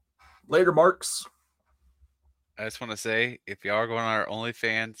week. Later, Marks. I just want to say, if y'all are going on our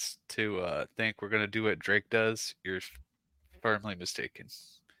OnlyFans to think we're going to do what Drake does, you're firmly mistaken.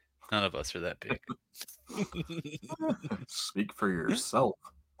 None of us are that big. Speak for yourself.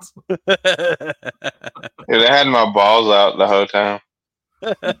 Dude, I had my balls out the whole time.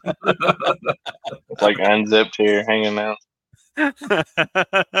 Like unzipped here, hanging out.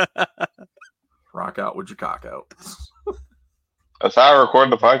 Rock out with your cock out. That's how I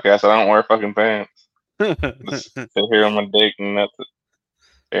record the podcast. I don't wear fucking pants. Just sit here on my dick and that's it.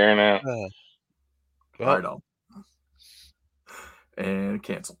 Airing out. Right on. And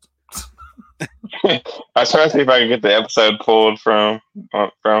canceled. I was trying to see if I can get the episode pulled from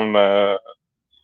the